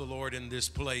presence of the Lord in this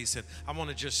place. And I want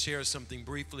to just share something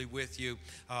briefly with you.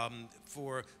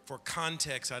 For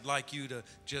context, I'd like you to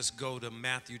just go to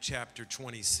Matthew chapter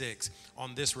 26.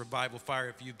 On this revival fire,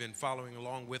 if you've been following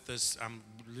along with us, I'm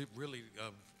really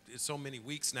it's so many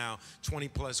weeks now, 20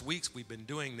 plus weeks we've been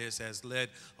doing this as led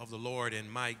of the Lord. And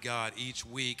my God, each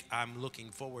week I'm looking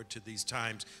forward to these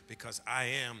times because I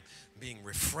am being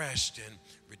refreshed and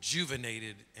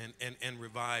rejuvenated and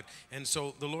revived. And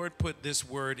so the Lord put this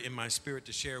word in my spirit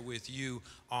to share with you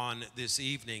on this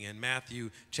evening in Matthew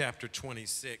chapter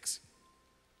 26.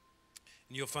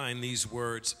 And you'll find these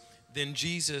words. Then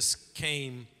Jesus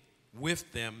came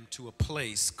with them to a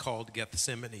place called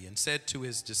Gethsemane and said to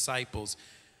his disciples,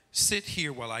 "Sit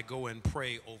here while I go and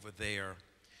pray over there."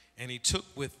 And he took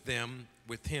with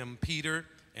him Peter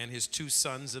and his two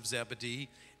sons of Zebedee,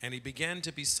 and he began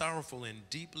to be sorrowful and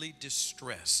deeply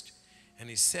distressed. And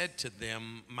he said to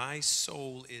them, "My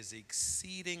soul is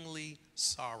exceedingly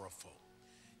sorrowful,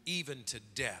 even to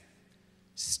death.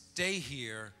 Stay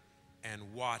here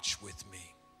and watch with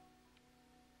me."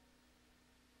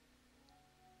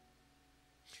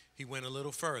 He went a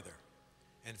little further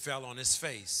and fell on his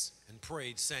face and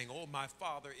prayed, saying, "Oh, my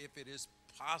Father, if it is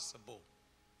possible,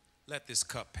 let this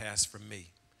cup pass from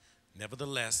me.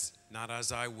 Nevertheless, not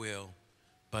as I will,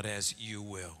 but as you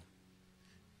will."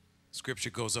 Scripture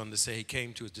goes on to say he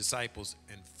came to his disciples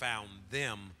and found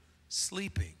them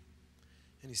sleeping.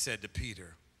 And he said to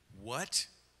Peter, "What?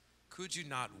 Could you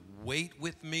not wait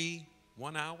with me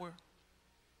 1 hour?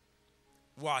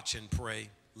 Watch and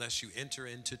pray, lest you enter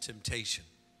into temptation.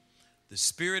 The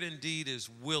spirit indeed is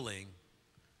willing,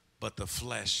 but the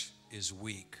flesh is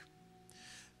weak."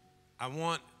 I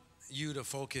want you to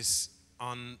focus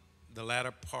on the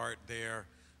latter part there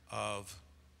of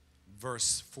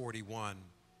verse 41,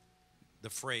 the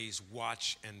phrase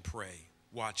watch and pray,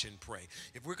 watch and pray.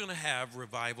 If we're going to have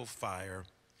revival fire,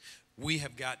 we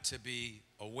have got to be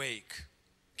awake,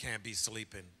 can't be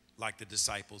sleeping like the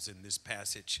disciples in this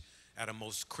passage at a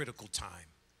most critical time.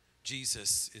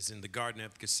 Jesus is in the Garden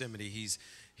of Gethsemane.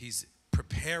 He's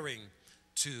preparing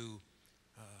to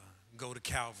go to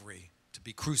Calvary to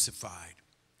be crucified.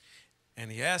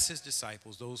 And he asks his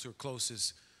disciples, those who are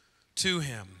closest to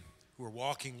him, who are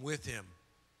walking with him,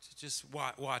 to just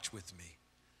watch with me.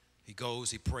 He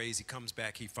goes, he prays, he comes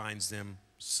back, he finds them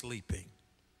sleeping.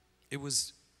 It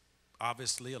was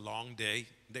obviously a long day.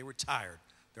 They were tired.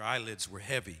 Their eyelids were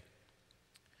heavy.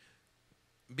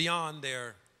 Beyond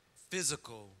their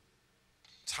physical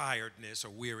tiredness or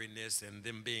weariness and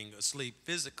them being asleep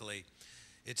physically,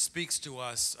 it speaks to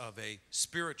us of a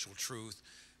spiritual truth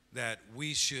that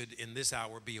we should in this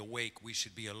hour be awake. We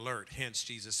should be alert. Hence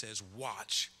Jesus says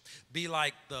watch. Be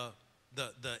like the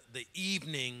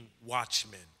evening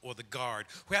watchman or the guard,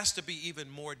 who has to be even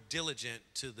more diligent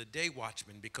to the day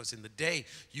watchman, because in the day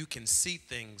you can see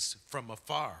things from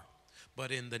afar,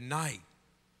 but in the night,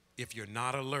 if you're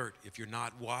not alert, if you're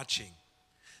not watching,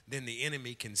 then the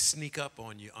enemy can sneak up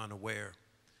on you unaware.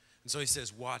 And so he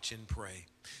says, watch and pray.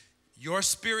 Your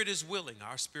spirit is willing,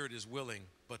 our spirit is willing,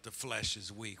 but the flesh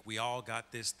is weak. We all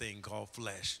got this thing called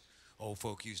flesh. Old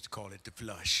folk used to call it the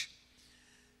flush.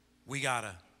 We got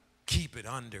to keep it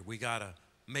under. We got to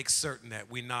make certain that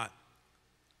we not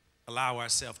allow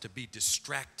ourselves to be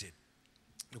distracted.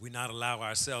 We not allow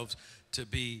ourselves to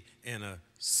be in a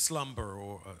slumber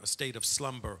or a state of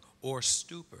slumber or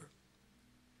stupor.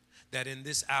 That in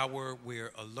this hour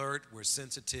we're alert, we're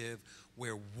sensitive,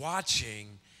 we're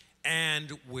watching,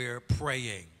 and we're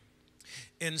praying.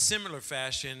 In similar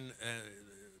fashion,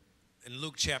 in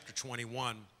Luke chapter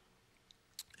 21,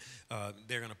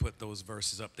 they're going to put those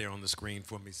verses up there on the screen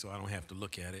for me so I don't have to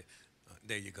look at it.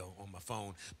 There you go, on my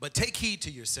phone. "But take heed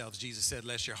to yourselves," Jesus said,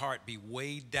 "lest your heart be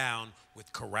weighed down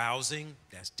with carousing,"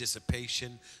 that's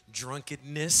dissipation,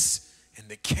 "drunkenness, and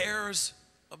the cares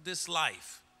of this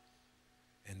life,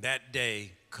 and that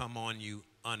day come on you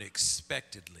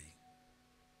unexpectedly.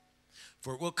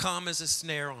 For it will come as a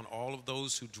snare on all of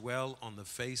those who dwell on the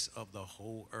face of the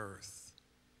whole earth.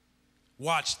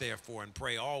 Watch therefore and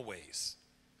pray always,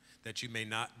 that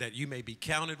you may be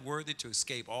counted worthy to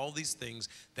escape all these things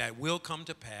that will come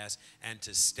to pass and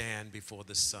to stand before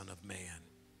the Son of Man.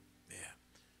 Yeah,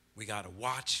 we got to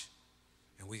watch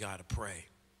and we got to pray.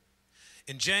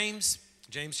 In James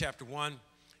chapter 1, it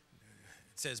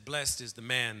says, blessed is the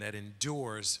man that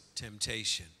endures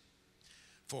temptation.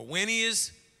 For when he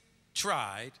is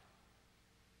tried,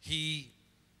 he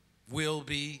will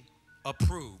be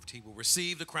approved. He will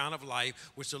receive the crown of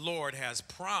life, which the Lord has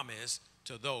promised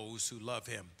to those who love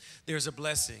him. There's a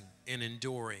blessing in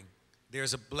enduring.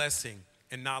 There's a blessing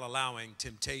in not allowing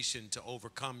temptation to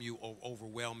overcome you or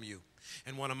overwhelm you.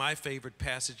 And one of my favorite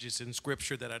passages in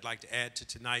Scripture that I'd like to add to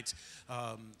tonight's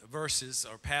verses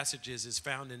or passages is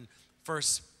found in 1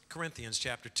 Corinthians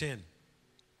chapter 10.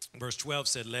 Verse 12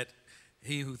 said, let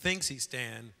he who thinks he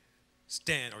stand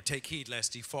or take heed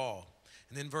lest he fall.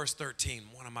 And then verse 13,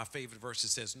 one of my favorite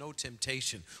verses says, no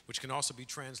temptation, which can also be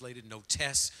translated, no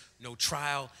test, no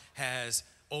trial has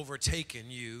overtaken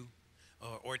you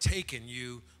or taken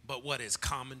you, but what is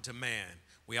common to man.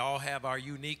 We all have our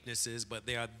uniquenesses, but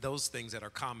there are those things that are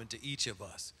common to each of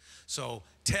us. So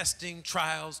testing,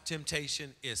 trials,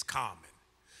 temptation is common.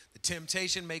 The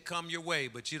temptation may come your way,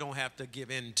 but you don't have to give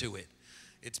in to it.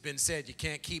 It's been said you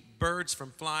can't keep birds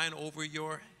from flying over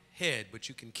your head, but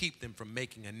you can keep them from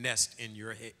making a nest in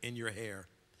your hair.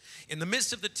 In the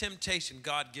midst of the temptation,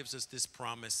 God gives us this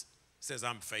promise. Says,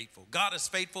 I'm faithful. God is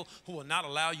faithful, who will not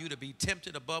allow you to be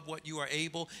tempted above what you are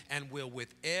able, and will with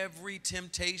every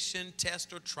temptation,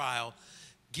 test, or trial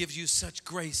give you such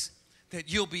grace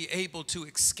that you'll be able to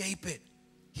escape it.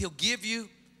 He'll give you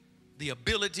the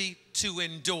ability to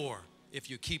endure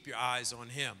if you keep your eyes on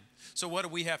him. So what do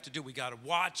we have to do? We got to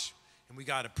watch and we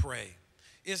got to pray.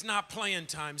 It's not playing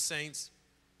time, saints.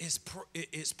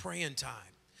 It's praying time.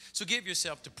 So give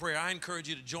yourself to prayer. I encourage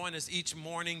you to join us each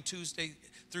morning, Tuesday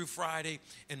through Friday,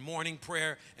 in morning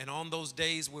prayer. And on those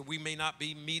days where we may not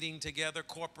be meeting together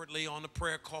corporately on a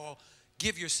prayer call,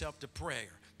 give yourself to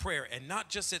prayer. And not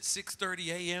just at 6:30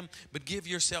 a.m., but give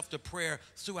yourself to prayer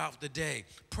throughout the day.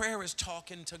 Prayer is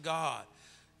talking to God,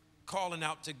 calling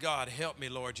out to God, help me,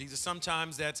 Lord Jesus.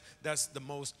 Sometimes that's the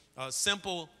most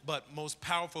simple but most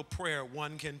powerful prayer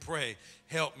one can pray.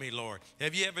 Help me, Lord.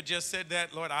 Have you ever just said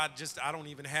that? Lord, I don't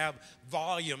even have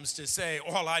volumes to say.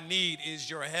 All I need is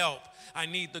your help. I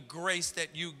need the grace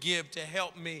that you give to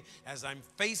help me as I'm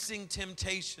facing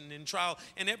temptation and trial.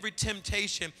 And every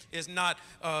temptation is not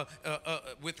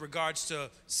with regards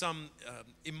to some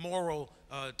immoral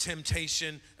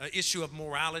temptation, issue of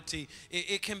morality.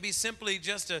 It can be simply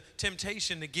just a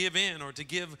temptation to give in or to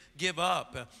give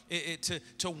up,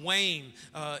 to wane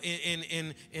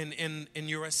in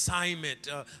your assignment,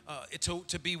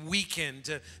 to be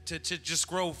weakened, to just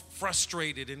grow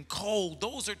frustrated and cold.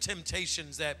 Those are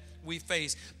temptations that we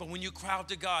face. But when you cry out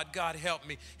to God, God, help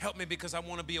me because I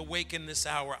want to be awake in this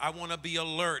hour. I want to be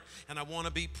alert and I want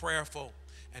to be prayerful.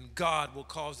 And God will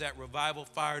cause that revival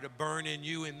fire to burn in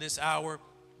you in this hour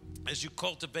as you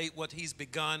cultivate what he's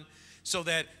begun, so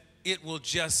that it will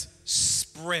just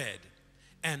spread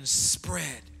and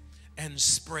spread and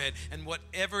spread. And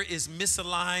whatever is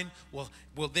misaligned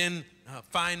will then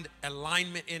find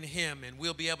alignment in him, and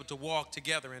we'll be able to walk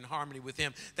together in harmony with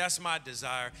him. That's my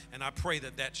desire, and I pray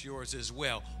that that's yours as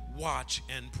well. Watch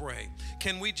and pray.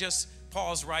 Can we just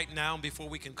pause right now before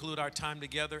we conclude our time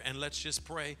together, and let's just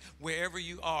pray? Wherever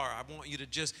you are, I want you to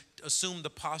just assume the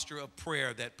posture of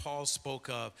prayer that Paul spoke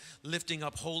of, lifting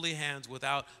up holy hands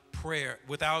without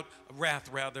wrath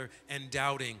and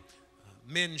doubting.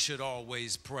 Men should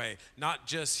always pray, not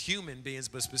just human beings,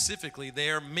 but specifically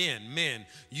they're men. Men,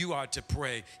 you are to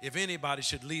pray. If anybody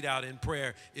should lead out in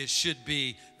prayer, it should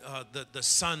be the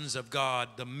sons of God,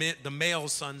 the male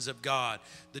sons of God,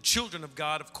 the children of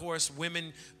God. Of course,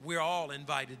 women, we're all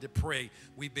invited to pray.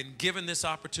 We've been given this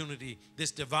opportunity,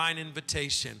 this divine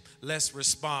invitation. Let's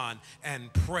respond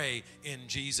and pray in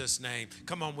Jesus' name.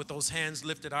 Come on, with those hands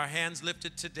lifted, our hands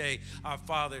lifted today, our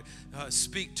Father,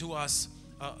 speak to us.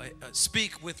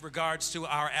 Speak with regards to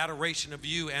our adoration of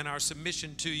you and our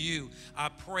submission to you, our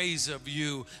praise of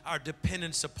you, our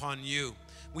dependence upon you.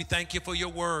 We thank you for your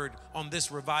word on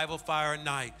this revival fire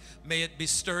night. May it be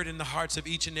stirred in the hearts of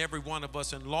each and every one of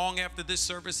us. And long after this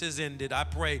service is ended, I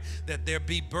pray that there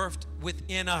be birthed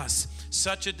within us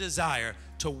such a desire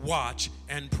to watch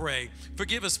and pray.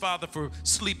 Forgive us, Father, for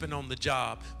sleeping on the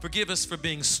job. Forgive us for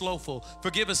being slothful.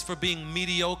 Forgive us for being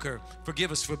mediocre.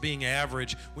 Forgive us for being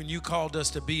average when you called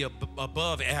us to be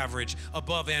above average,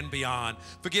 above and beyond.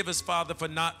 Forgive us, Father,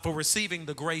 for receiving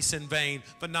the grace in vain,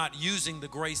 for not using the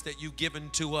grace that you've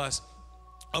given to us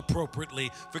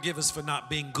appropriately. Forgive us for not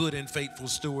being good and faithful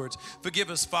stewards. Forgive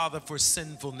us, Father, for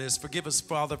sinfulness. Forgive us,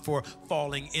 Father, for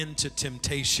falling into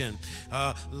temptation.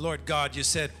 Lord God, you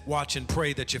said, watch and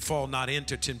pray that you fall not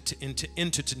into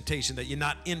temptation, that you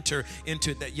not enter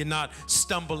into it, that you not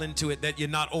stumble into it, that you're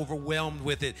not overwhelmed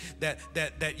with it,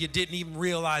 that you didn't even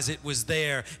realize it was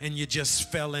there and you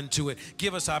just fell into it.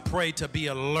 Give us, I pray, to be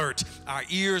alert, our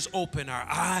ears open, our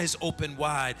eyes open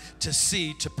wide, to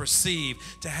see, to perceive,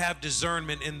 to have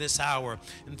discernment in this hour.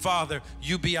 And Father,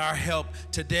 you be our help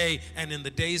today and in the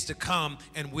days to come,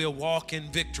 and we'll walk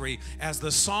in victory. As the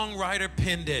songwriter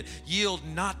penned it, yield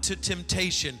not to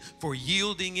temptation, for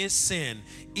yielding is sin.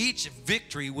 Each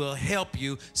victory will help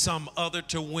you some other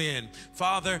to win.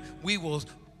 Father, we will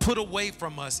put away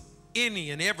from us any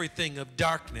and everything of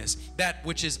darkness, that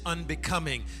which is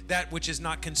unbecoming, that which is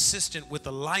not consistent with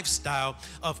the lifestyle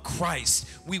of Christ.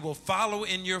 We will follow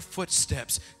in your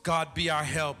footsteps. God, be our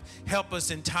help. Help us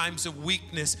in times of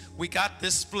weakness. We got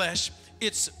this flesh.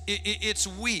 It's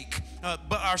weak,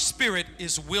 but our spirit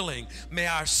is willing. May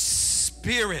our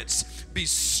spirits be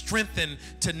strengthened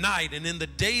tonight and in the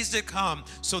days to come,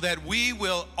 so that we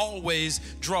will always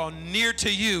draw near to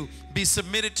you, be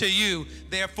submitted to you,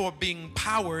 therefore being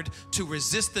powered to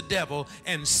resist the devil,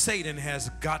 and Satan has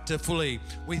got to flee.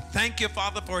 We thank you,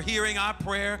 Father, for hearing our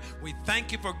prayer. We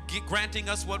thank you for granting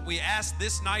us what we asked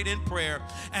this night in prayer.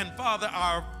 And Father,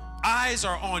 our eyes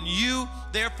are on you,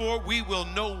 therefore we will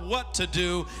know what to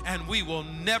do, and we will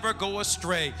never go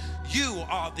astray. You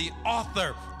are the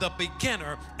author, the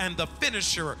beginner, and the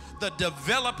finisher, the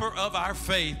developer of our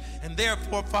faith. And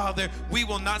therefore, Father, we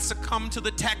will not succumb to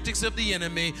the tactics of the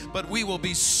enemy, but we will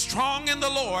be strong in the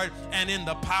Lord and in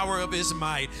the power of his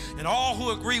might. And all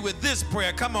who agree with this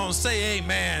prayer, come on, say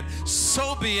amen.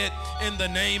 So be it in the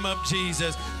name of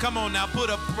Jesus. Come on now, put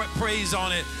a praise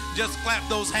on it. Just clap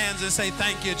those hands and say,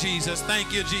 thank you, Jesus.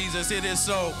 Thank you, Jesus. It is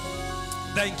so.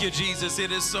 Thank you, Jesus.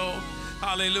 It is so.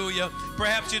 Hallelujah.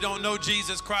 Perhaps you don't know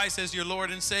Jesus Christ as your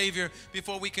Lord and Savior.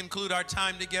 Before we conclude our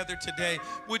time together today,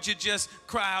 would you just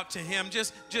cry out to him?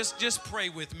 Just pray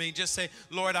with me. Just say,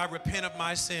 Lord, I repent of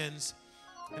my sins,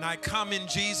 and I come in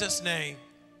Jesus' name,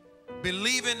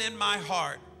 believing in my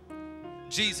heart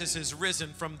Jesus is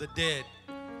risen from the dead.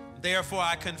 Therefore,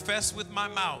 I confess with my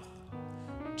mouth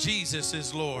Jesus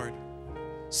is Lord.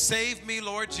 Save me,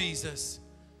 Lord Jesus.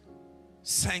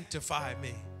 Sanctify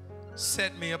me.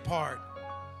 Set me apart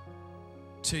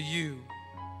to you,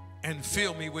 and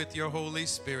fill me with your Holy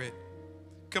Spirit.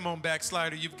 Come on,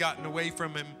 backslider, you've gotten away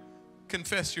from him.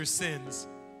 Confess your sins.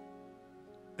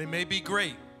 They may be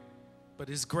great, but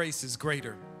his grace is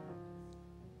greater.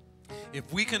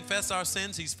 If we confess our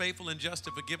sins, he's faithful and just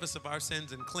to forgive us of our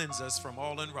sins and cleanse us from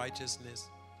all unrighteousness.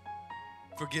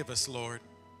 Forgive us, Lord,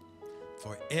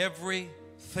 for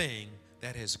everything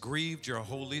that has grieved your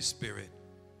Holy Spirit.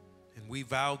 And we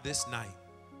vow this night,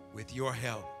 with your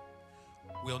help,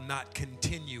 we'll not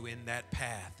continue in that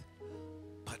path,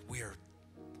 but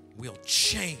we'll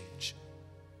change,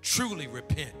 truly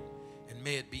repent, and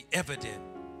may it be evident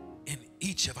in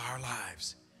each of our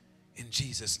lives. In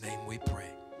Jesus' name we pray.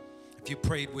 If you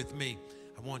prayed with me,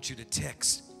 I want you to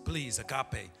text, please,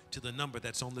 agape, to the number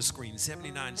that's on the screen,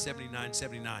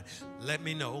 797979. Let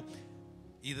me know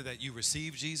either that you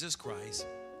received Jesus Christ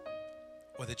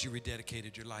or that you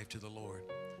rededicated your life to the Lord.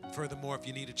 Furthermore, if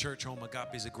you need a church home,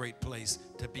 Agape is a great place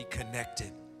to be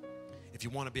connected. If you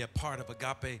want to be a part of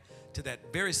Agape, to that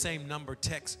very same number,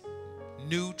 text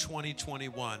New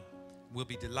 2021. We'll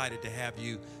be delighted to have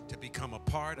you to become a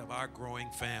part of our growing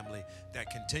family that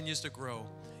continues to grow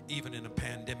even in a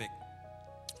pandemic.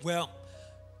 Well,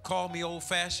 call me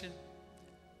old-fashioned,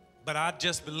 but I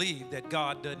just believe that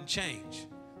God doesn't change,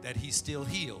 that he still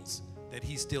heals, that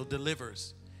he still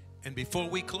delivers. And before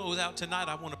we close out tonight,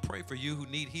 I want to pray for you who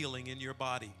need healing in your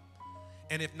body.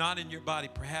 And if not in your body,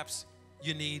 perhaps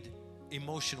you need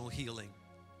emotional healing,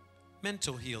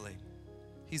 mental healing.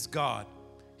 He's God.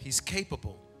 He's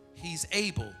capable. He's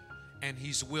able. And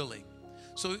he's willing.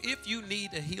 So if you need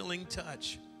a healing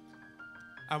touch,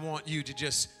 I want you to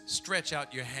just stretch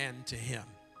out your hand to him.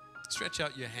 Stretch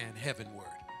out your hand heavenward.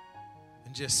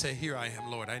 And just say, here I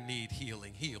am, Lord. I need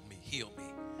healing. Heal me. Heal me.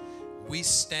 We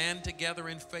stand together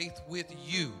in faith with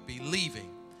you, believing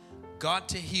God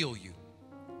to heal you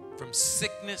from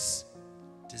sickness,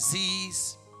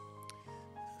 disease,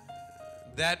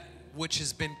 that which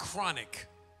has been chronic,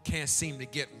 can't seem to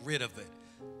get rid of it.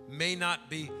 May not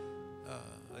be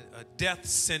a death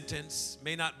sentence,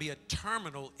 may not be a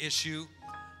terminal issue,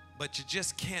 but you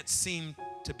just can't seem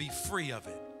to be free of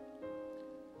it.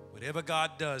 Whatever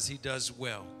God does, he does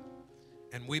well.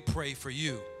 And we pray for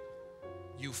you.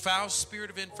 You foul spirit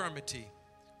of infirmity,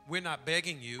 We're not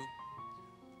begging you.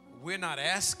 We're not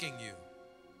asking you.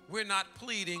 We're not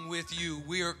pleading with you.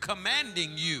 We are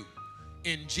commanding you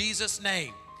in Jesus'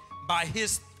 name, by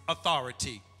his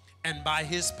authority and by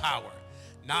his power.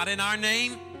 Not in our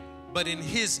name, but in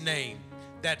his name.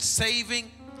 That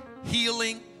saving,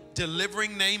 healing,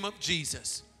 delivering name of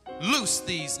Jesus. Loose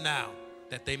these now,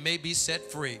 that they may be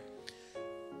set free.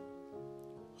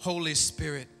 Holy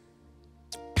Spirit,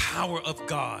 power of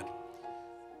God,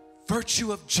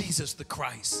 virtue of Jesus the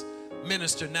Christ,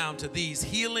 minister now to these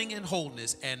healing and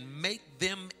wholeness and make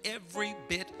them every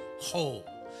bit whole.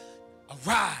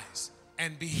 Arise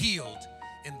and be healed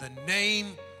in the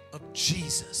name of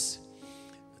Jesus.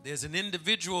 There's an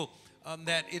individual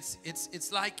that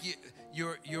it's like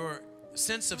your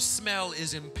sense of smell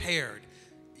is impaired.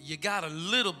 You got a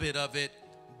little bit of it,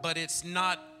 but it's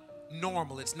not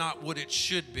normal. It's not what it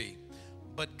should be.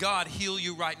 But God heal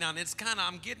you right now. And it's kind of,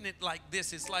 I'm getting it like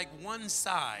this. It's like one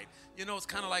side. You know, it's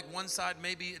kind of like one side,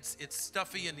 maybe it's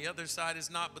stuffy and the other side is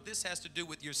not. But this has to do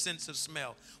with your sense of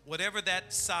smell. Whatever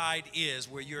that side is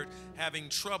where you're having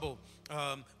trouble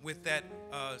with that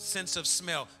sense of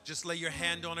smell, just lay your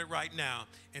hand on it right now.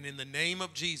 And in the name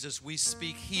of Jesus, we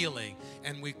speak healing.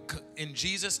 And in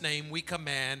Jesus' name, we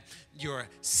command your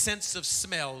sense of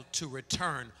smell to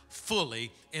return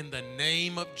fully in the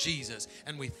name of Jesus.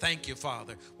 And we thank you,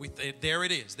 Father. There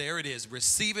it is. There it is.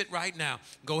 Receive it right now.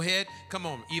 Go ahead. Come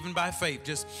on. Even by faith,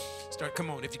 just start. Come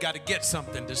on. If you got to get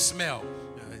something to smell,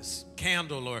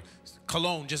 candle or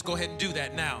cologne, just go ahead and do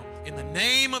that now. In the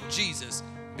name of Jesus,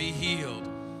 be healed.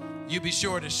 You be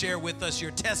sure to share with us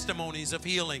your testimonies of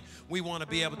healing. We want to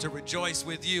be able to rejoice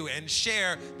with you and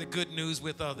share the good news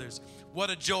with others. What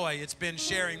a joy it's been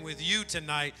sharing with you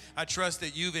tonight. I trust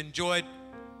that you've enjoyed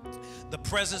the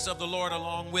presence of the Lord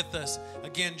along with us.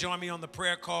 Again, join me on the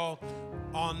prayer call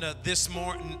on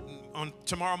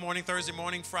tomorrow morning, Thursday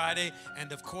morning, Friday,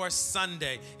 and of course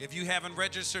Sunday. If you haven't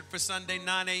registered for Sunday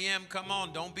 9 a.m., come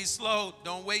on, don't be slow.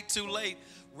 Don't wait too late.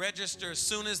 Register as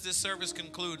soon as this service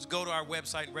concludes. Go to our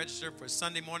website and register for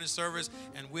Sunday morning service,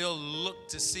 and we'll look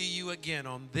to see you again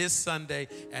on this Sunday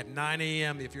at 9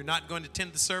 a.m. If you're not going to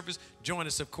attend the service, join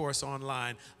us, of course,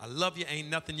 online. I love you. Ain't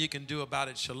nothing you can do about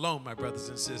it. Shalom, my brothers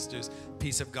and sisters.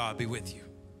 Peace of God be with you.